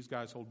things that these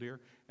guys hold dear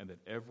and that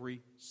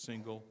every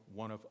single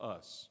one of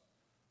us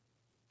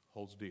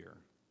holds dear.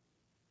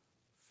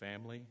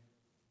 Family,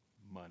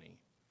 money.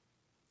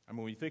 I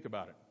mean, when you think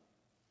about it,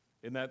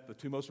 isn't that the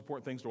 2 most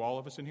important things to all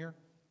of us in here?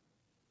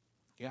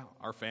 Yeah,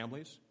 our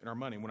families and our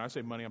money. When I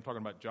say money, I'm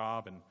talking about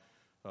job and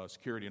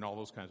security and all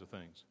those kinds of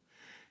things.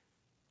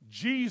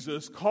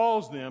 Jesus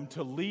calls them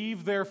to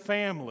leave their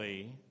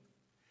family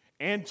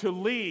and to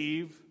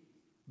leave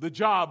the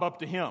job up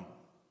to him.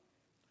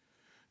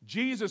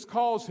 Jesus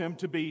calls him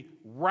to be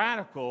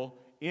radical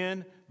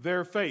in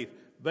their faith.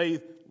 They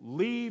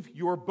leave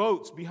your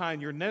boats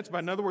behind, your nets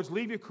behind. In other words,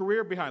 leave your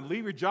career behind,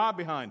 leave your job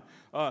behind.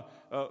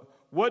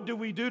 What do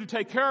we do to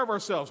take care of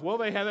ourselves? Well,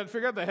 they had that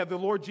figured out. They had the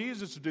Lord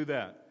Jesus to do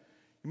that.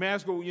 You may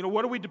ask, well,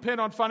 what do we depend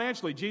on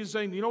financially? Jesus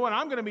saying, you know what,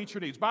 I'm going to meet your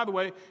needs. By the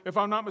way, if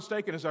I'm not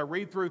mistaken, as I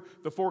read through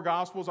the 4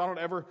 Gospels, I don't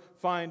ever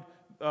find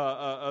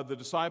the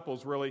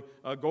disciples really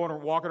going or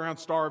walking around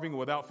starving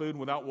without food and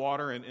without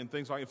water and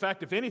things like that. In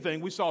fact, if anything,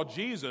 we saw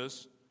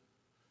Jesus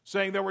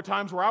saying there were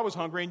times where I was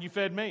hungry and you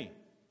fed me.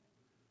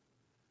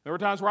 There were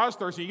times where I was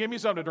thirsty, you gave me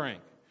something to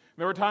drink.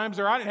 There were times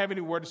where I didn't have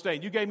anywhere to stay,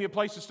 and you gave me a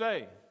place to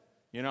stay,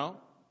 And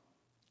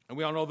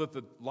we all know that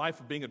the life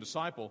of being a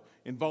disciple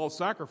involves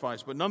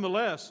sacrifice, but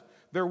nonetheless,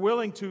 they're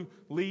willing to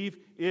leave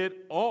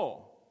it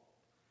all.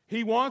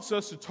 He wants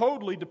us to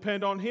totally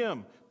depend on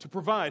him to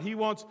provide. He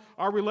wants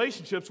our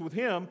relationships with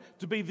him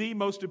to be the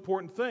most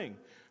important thing.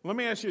 Let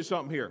me ask you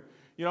something here.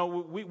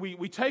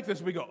 We take this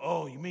and we go,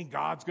 oh, you mean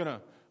God's going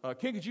to...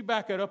 Ken, could you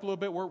back that up a little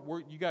bit?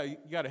 You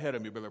got ahead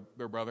of me,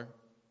 brother.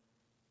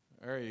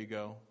 There you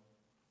go.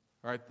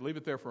 All right, leave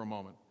it there for a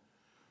moment.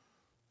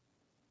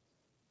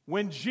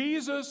 When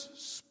Jesus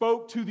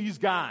spoke to these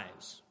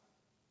guys,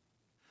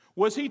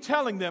 was he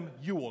telling them,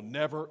 you will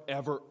never,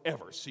 ever,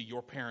 ever see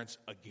your parents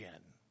again?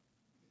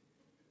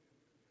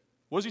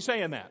 Was he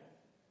saying that?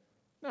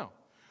 No.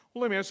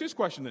 Well, let me ask this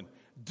question then.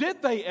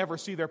 Did they ever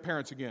see their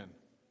parents again?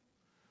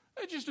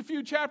 Just a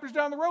few chapters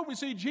down the road, we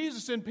see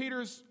Jesus in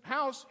Peter's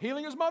house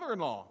healing his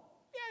mother-in-law.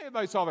 Yeah,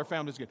 they saw their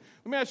families again.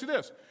 Let me ask you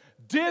this.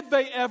 Did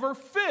they ever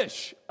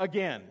fish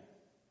again?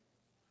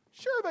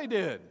 Sure they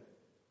did.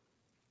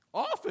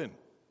 Often.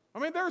 I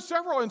mean, there are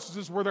several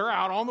instances where they're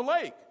out on the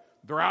lake.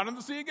 They're out in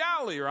the Sea of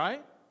Galilee,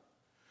 right?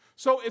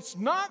 So it's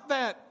not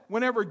that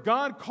whenever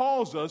God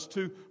calls us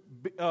to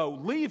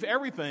leave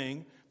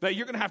everything, that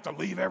you're going to have to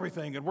leave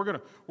everything, and we're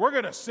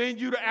going to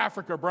send you to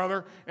Africa,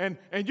 brother, and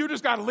you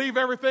just got to leave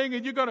everything,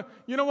 and you're going to,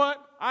 you know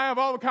what? I have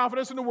all the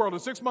confidence in the world. In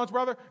 6 months,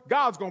 brother,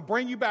 God's going to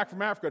bring you back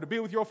from Africa to be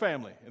with your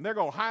family, and they're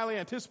going to highly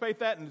anticipate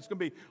that, and it's going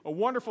to be a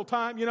wonderful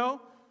time,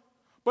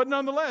 But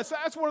nonetheless,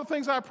 that's one of the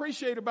things I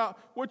appreciate about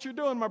what you're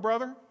doing, my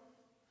brother.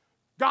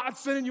 God's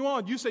sending you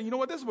on. You say, you know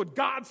what, this is what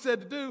God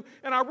said to do,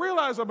 and I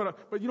realize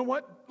but you know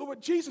what? Look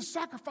what Jesus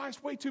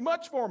sacrificed way too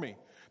much for me.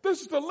 This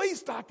is the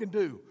least I can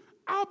do.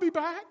 I'll be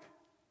back.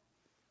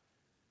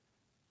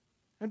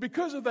 And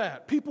because of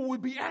that, people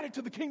would be added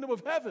to the kingdom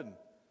of heaven.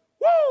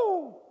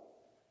 Woo!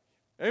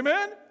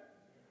 Amen?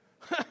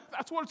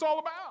 That's what it's all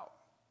about.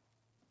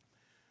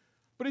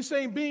 But he's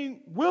saying being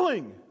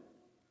willing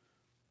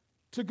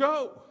to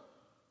go.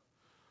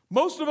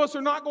 Most of us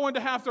are not going to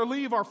have to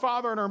leave our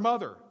father and our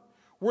mother.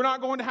 We're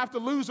not going to have to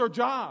lose our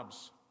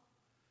jobs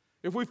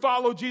if we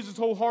follow Jesus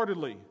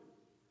wholeheartedly.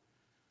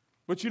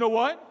 But you know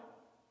what?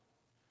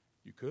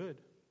 You could.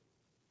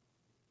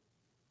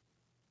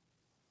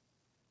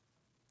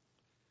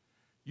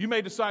 You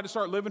may decide to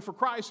start living for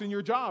Christ in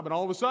your job, and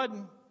all of a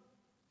sudden,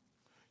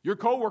 your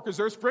coworkers,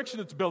 there's friction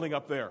that's building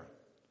up there.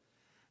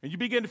 And you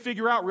begin to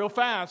figure out real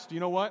fast, you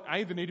know what?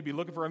 I either need to be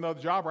looking for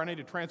another job or I need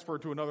to transfer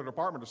to another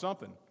department or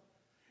something.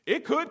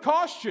 It could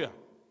cost you.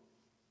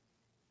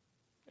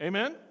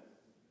 Amen?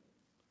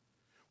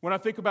 When I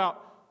think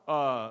about,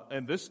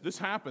 and this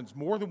happens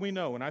more than we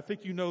know, and I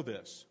think you know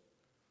this,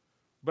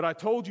 but I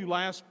told you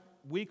last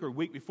week or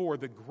week before,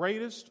 the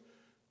greatest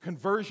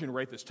conversion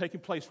rate that's taking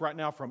place right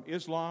now from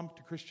Islam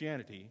to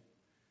Christianity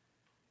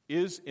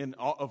is,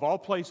 of all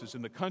places,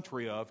 in the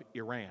country of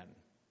Iran.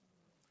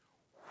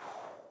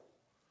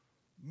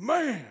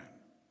 Man,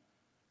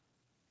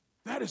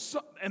 that is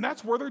so, and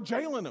that's where they're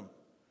jailing them.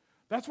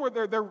 That's where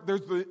there's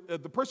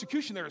the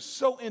persecution there is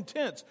so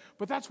intense.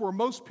 But that's where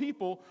most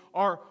people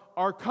are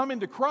coming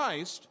to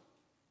Christ.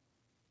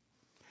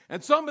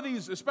 And some of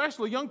these,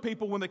 especially young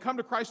people, when they come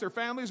to Christ, their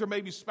families or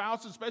maybe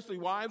spouses, especially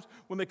wives,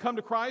 when they come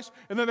to Christ,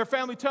 and then their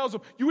family tells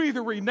them, you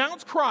either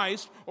renounce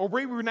Christ or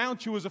we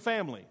renounce you as a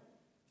family.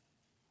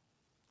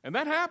 And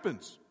that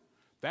happens.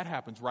 That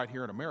happens right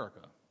here in America.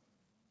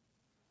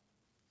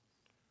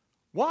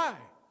 Why?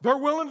 They're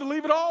willing to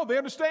leave it all. They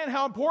understand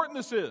how important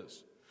this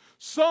is.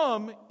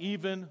 Some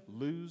even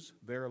lose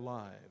their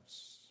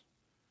lives.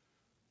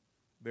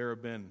 There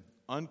have been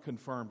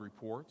unconfirmed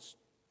reports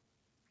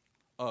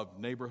of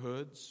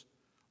neighborhoods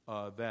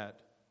that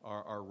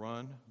are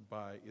run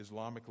by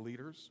Islamic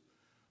leaders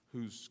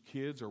whose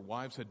kids or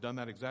wives had done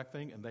that exact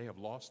thing, and they have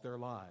lost their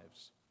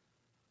lives.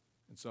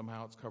 And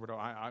somehow it's covered up.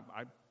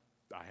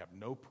 I have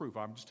no proof.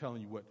 I'm just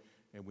telling you what,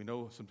 and we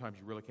know sometimes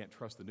you really can't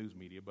trust the news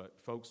media, but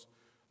folks,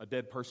 a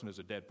dead person is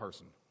a dead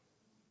person.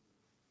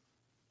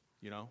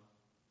 You know?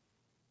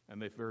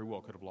 And they very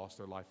well could have lost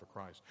their life for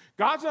Christ.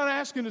 God's not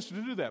asking us to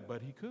do that,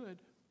 but He could.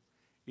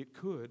 It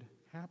could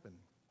happen.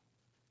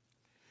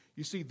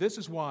 You see, this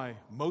is why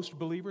most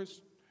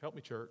believers, help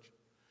me church,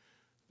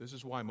 this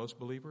is why most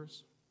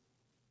believers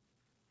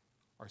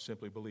are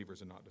simply believers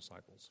and not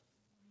disciples.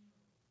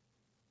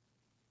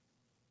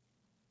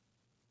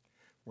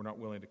 We're not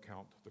willing to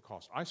count the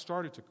cost. I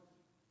started to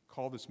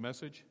call this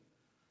message,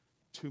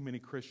 Too Many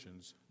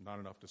Christians, Not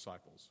Enough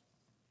Disciples.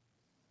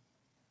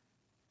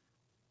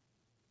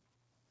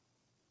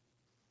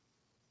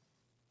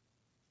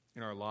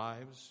 In our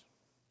lives,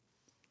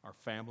 our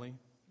family,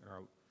 and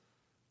our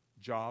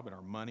job, and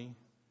our money,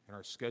 and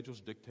our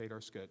schedules dictate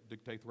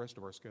the rest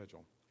of our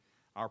schedule.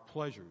 Our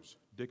pleasures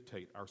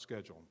dictate our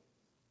schedule.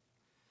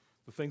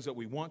 The things that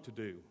we want to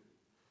do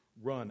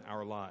run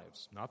our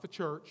lives. Not the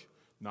church,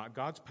 not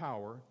God's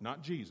power,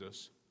 not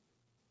Jesus,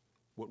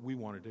 what we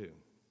want to do.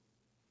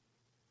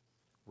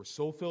 We're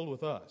so filled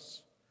with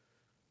us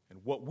and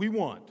what we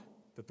want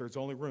that there's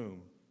only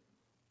room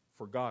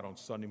for God on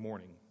Sunday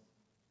morning.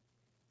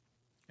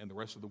 And the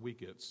rest of the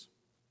week it's,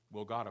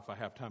 well, God, if I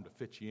have time to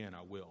fit you in,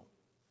 I will.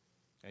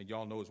 And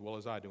y'all know as well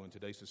as I do in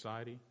today's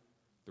society,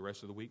 the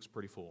rest of the week's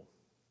pretty full.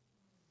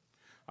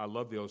 I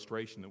love the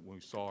illustration that when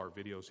we saw our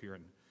videos here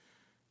in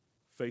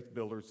Faith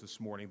Builders this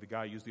morning, the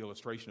guy used the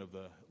illustration of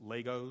the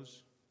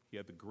Legos. He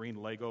had the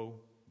green Lego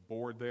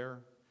board there.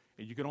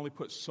 And you can only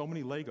put so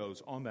many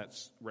Legos on that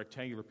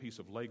rectangular piece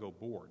of Lego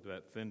board,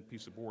 that thin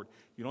piece of board.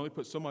 You can only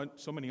put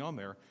so many on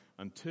there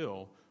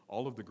until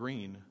all of the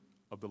green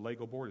of the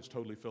Lego board is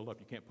totally filled up.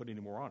 You can't put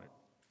any more on it.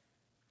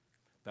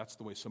 That's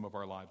the way some of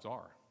our lives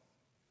are.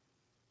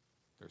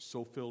 They're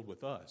so filled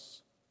with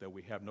us that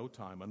we have no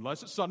time.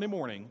 Unless it's Sunday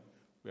morning,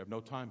 we have no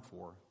time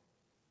for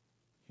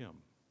Him.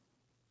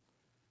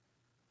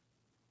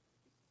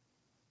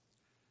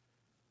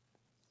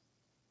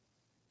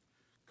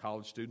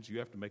 College students, you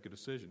have to make a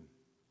decision.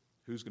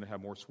 Who's going to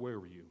have more sway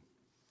over you?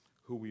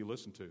 Who will you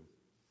listen to?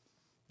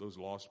 Those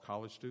lost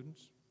college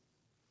students?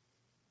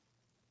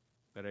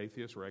 That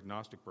atheist or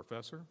agnostic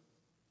professor?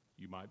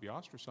 You might be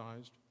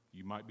ostracized.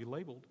 You might be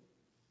labeled.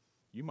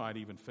 You might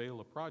even fail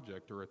a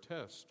project or a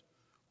test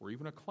or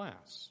even a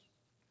class.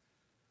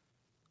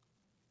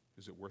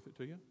 Is it worth it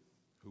to you?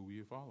 Who will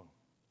you follow?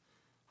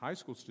 High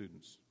school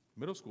students,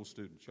 middle school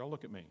students, y'all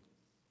look at me.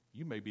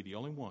 You may be the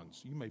only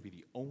ones. You may be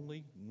the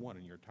only one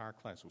in your entire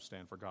class who will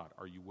stand for God.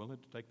 Are you willing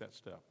to take that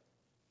step?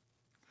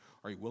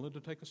 Are you willing to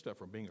take a step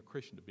from being a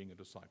Christian to being a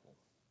disciple?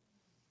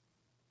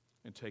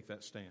 And take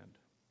that stand.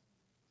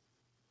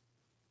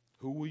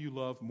 Who will you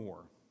love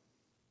more?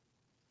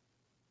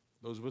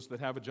 Those of us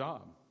that have a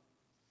job.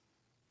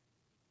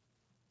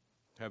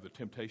 Have the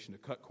temptation to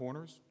cut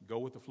corners, go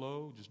with the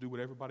flow, just do what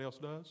everybody else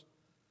does?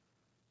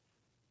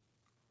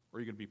 Or are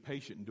you going to be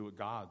patient and do it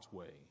God's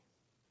way?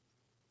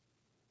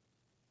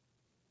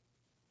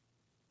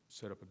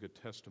 Set up a good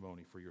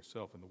testimony for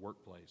yourself in the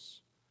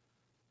workplace.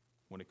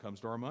 When it comes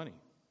to our money,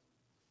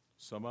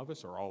 some of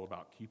us are all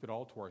about keep it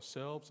all to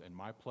ourselves and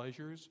my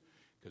pleasures,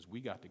 because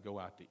we got to go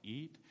out to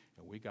eat,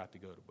 and we got to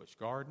go to Busch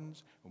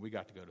Gardens, and we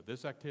got to go to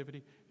this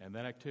activity and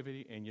that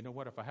activity. And you know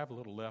what? If I have a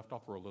little left, I'll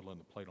throw a little in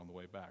the plate on the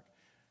way back.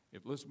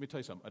 Let me tell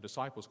you something. A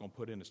disciple's going to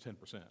put in his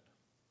 10%.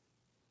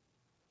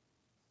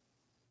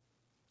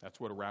 That's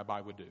what a rabbi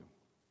would do.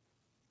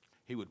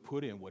 He would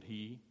put in what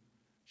he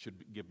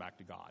should give back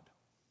to God.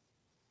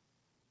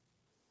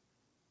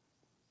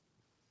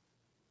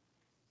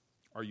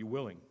 Are you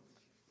willing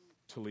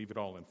to leave it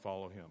all and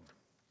follow him?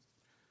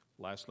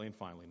 Lastly and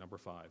finally, number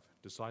 5,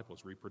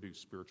 disciples reproduce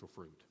spiritual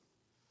fruit.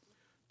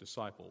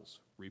 Disciples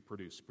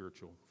reproduce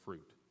spiritual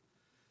fruit.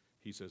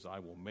 He says, I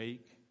will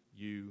make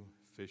you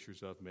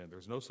fishers of men.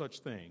 There's no such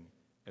thing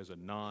as a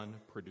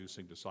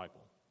non-producing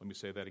disciple. Let me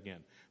say that again.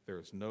 There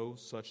is no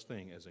such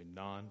thing as a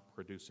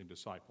non-producing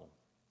disciple.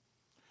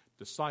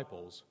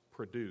 Disciples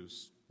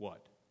produce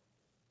what?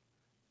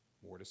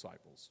 More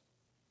disciples.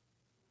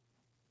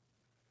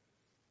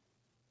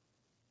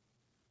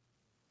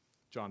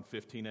 John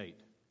 15:8.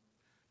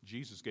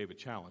 Jesus gave a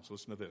challenge.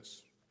 Listen to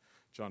this.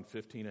 John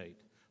 15:8.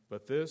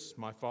 But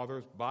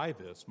by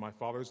this my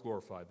Father is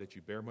glorified, that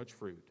you bear much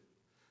fruit,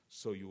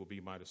 so you will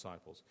be my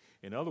disciples.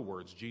 In other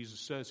words,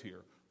 Jesus says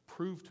here,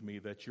 prove to me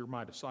that you're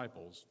my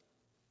disciples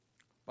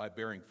by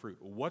bearing fruit.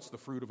 Well, what's the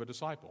fruit of a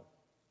disciple?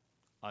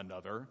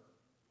 Another.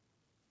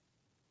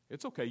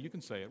 It's okay, you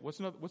can say it. What's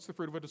the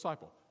fruit of a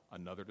disciple?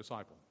 Another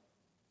disciple.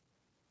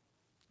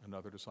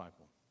 Another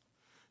disciple.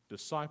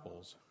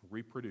 Disciples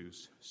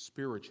reproduce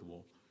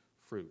spiritual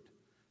fruit.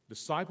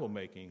 Disciple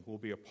making will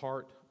be a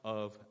part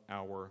of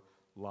our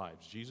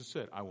lives. Jesus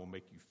said, I will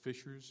make you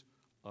fishers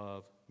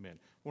of men.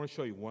 I want to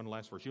show you one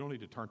last verse. You don't need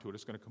to turn to it.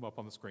 It's going to come up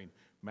on the screen.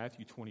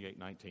 Matthew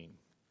 28:19.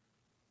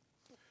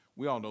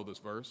 We all know this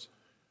verse.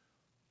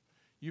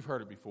 You've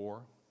heard it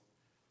before.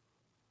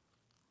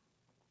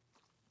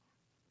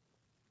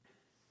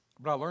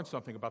 But I learned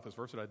something about this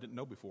verse that I didn't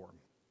know before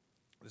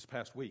this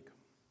past week.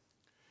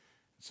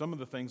 Some of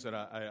the things that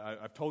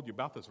I've told you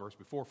about this verse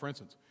before, for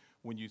instance,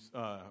 when you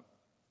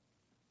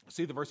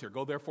see the verse here,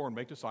 go therefore and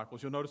make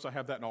disciples, you'll notice I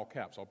have that in all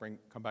caps. I'll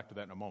come back to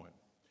that in a moment.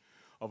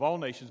 Of all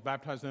nations,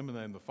 baptize them in the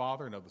name of the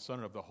Father and of the Son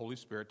and of the Holy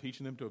Spirit,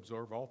 teaching them to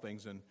observe all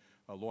things, and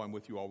lo, I'm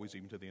with you always,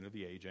 even to the end of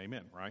the age.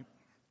 Amen, right?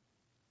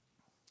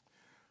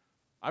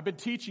 I've been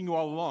teaching you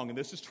all along, and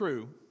this is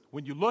true.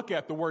 When you look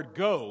at the word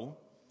go,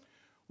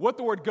 what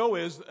the word go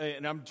is,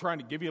 and I'm trying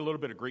to give you a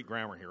little bit of Greek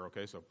grammar here,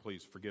 okay, so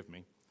please forgive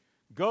me.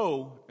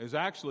 Go is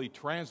actually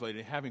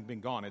translated having been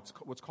gone. It's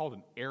what's called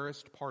an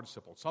aorist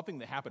participle, something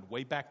that happened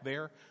way back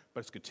there, but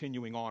it's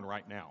continuing on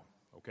right now,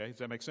 okay? Does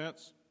that make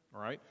sense?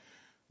 All right?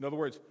 In other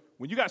words,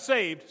 when you got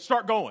saved,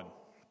 start going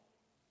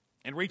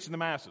and reaching the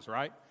masses,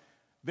 right?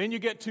 Then you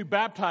get to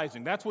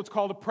baptizing. That's what's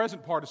called a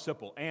present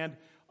participle, and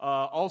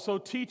also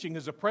teaching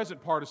is a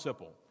present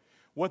participle.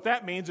 What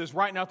that means is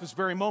right now at this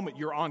very moment,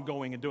 you're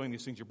ongoing and doing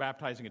these things. You're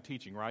baptizing and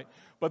teaching, right?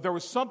 But there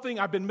was something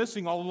I've been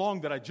missing all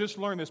along that I just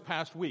learned this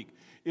past week,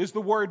 is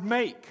the word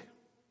make.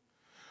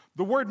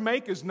 The word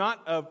make is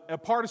not a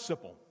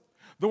participle.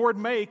 The word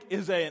make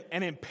is an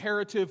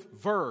imperative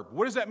verb.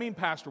 What does that mean,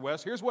 Pastor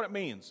Wes? Here's what it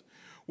means.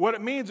 What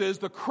it means is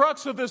the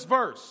crux of this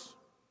verse,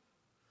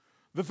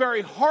 the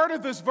very heart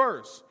of this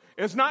verse,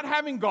 is not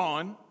having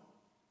gone,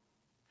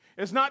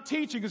 it's not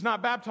teaching, it's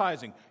not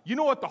baptizing. You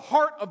know what the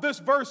heart of this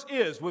verse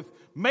is, with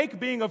make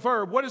being a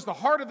verb? What is the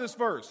heart of this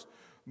verse?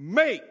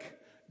 Make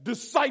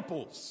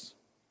disciples.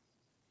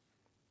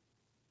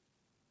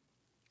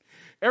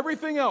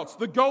 Everything else,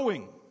 the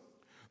going,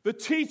 the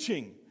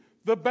teaching,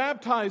 the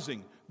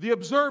baptizing, the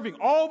observing,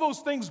 all those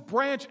things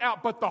branch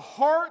out. But the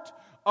heart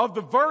of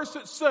the verse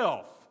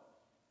itself,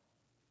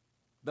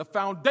 the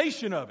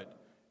foundation of it,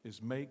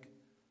 is make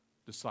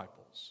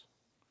disciples.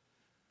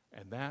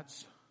 And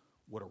that's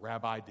what a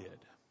rabbi did.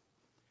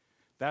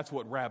 That's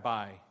what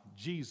Rabbi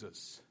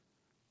Jesus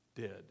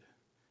did.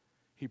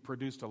 He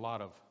produced a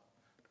lot of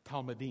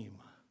Talmudim,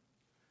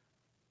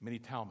 many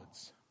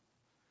Talmuds,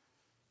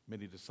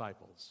 many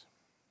disciples.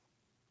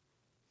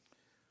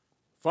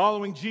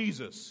 Following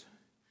Jesus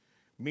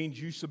means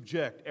you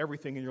subject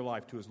everything in your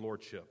life to his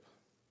lordship.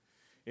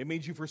 It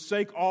means you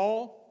forsake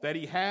all that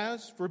he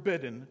has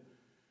forbidden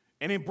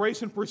and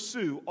embrace and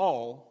pursue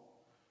all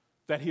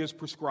that he has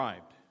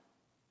prescribed.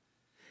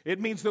 It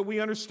means that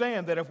we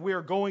understand that if we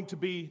are going to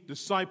be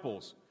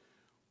disciples,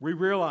 we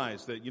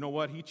realize that, you know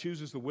what, he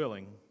chooses the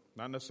willing,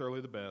 not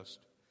necessarily the best.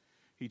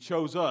 He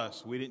chose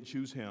us. We didn't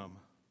choose him.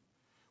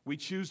 We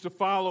choose to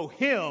follow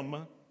him,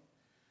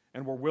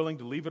 and we're willing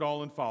to leave it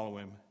all and follow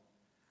him.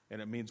 And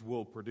it means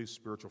we'll produce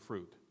spiritual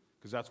fruit,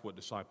 because that's what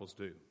disciples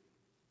do.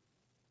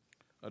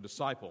 A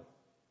disciple,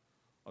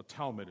 a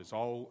Talmud, has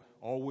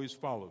always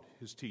followed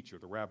his teacher,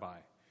 the rabbi,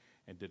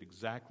 and did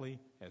exactly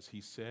as he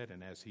said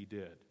and as he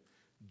did.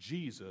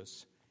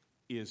 Jesus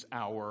is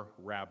our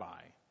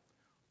rabbi.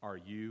 Are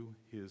you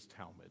his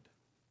Talmud?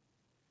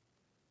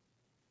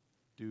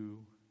 Do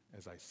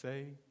as I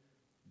say,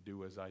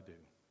 do as I do.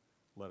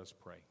 Let us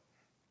pray.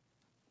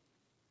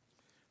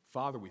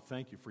 Father, we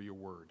thank you for your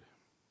word.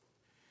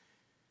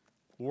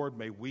 Lord,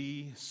 may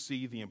we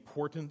see the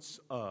importance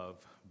of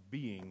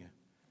being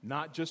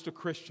not just a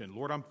Christian.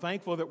 Lord, I'm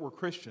thankful that we're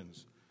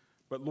Christians,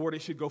 but Lord,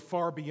 it should go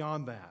far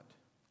beyond that.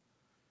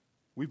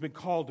 We've been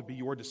called to be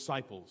your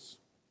disciples.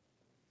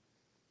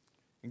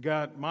 And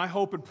God, my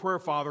hope and prayer,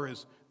 Father,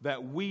 is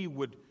that we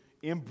would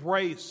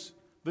embrace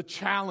the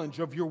challenge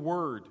of your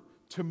word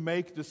to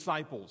make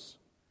disciples.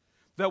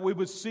 That we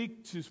would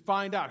seek to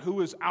find out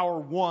who is our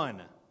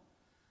one.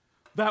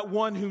 That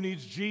one who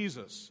needs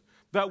Jesus.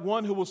 That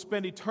one who will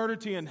spend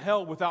eternity in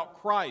hell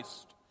without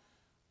Christ.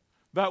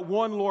 That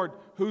one, Lord,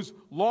 who's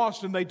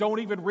lost and they don't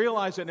even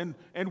realize it.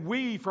 And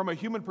we, from a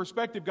human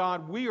perspective,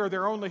 God, we are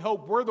their only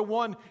hope. We're the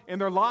one in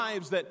their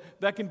lives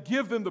that can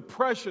give them the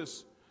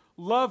precious,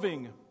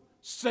 loving,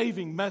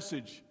 saving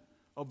message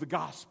of the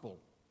gospel.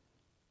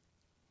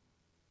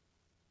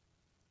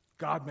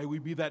 God, may we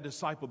be that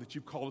disciple that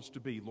you've called us to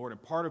be, Lord.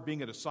 And part of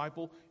being a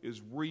disciple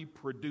is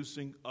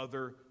reproducing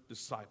other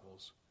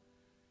disciples.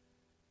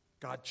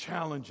 God,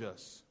 challenge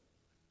us.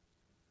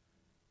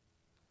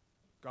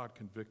 God,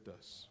 convict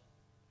us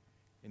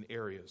in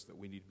areas that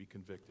we need to be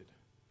convicted.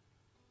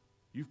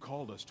 You've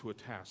called us to a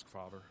task,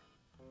 Father.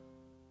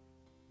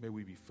 May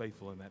we be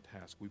faithful in that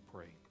task, we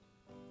pray.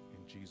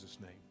 In Jesus'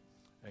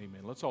 name,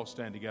 amen. Let's all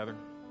stand together.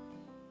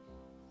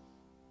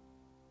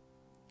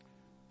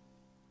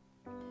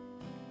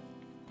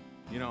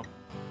 You know,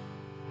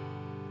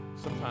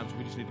 sometimes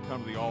we just need to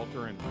come to the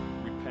altar and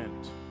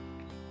repent.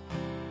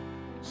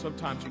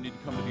 Sometimes you need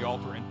to come to the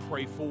altar and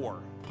pray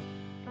for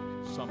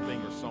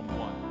something or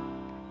someone.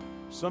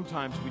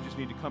 Sometimes we just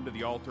need to come to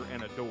the altar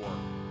and adore.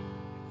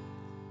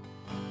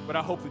 But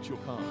I hope that you'll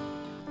come.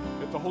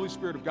 If the Holy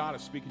Spirit of God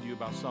is speaking to you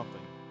about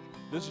something,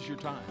 this is your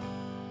time.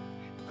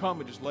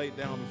 Come and just lay it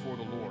down before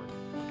the Lord.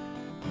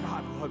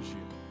 God loves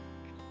you,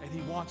 and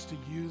He wants to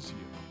use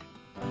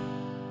you.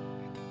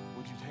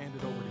 Would you hand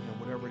it over to Him,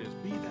 whatever it is?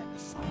 Be that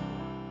disciple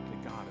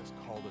that God has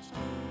called us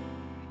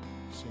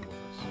to. Sing with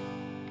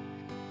us.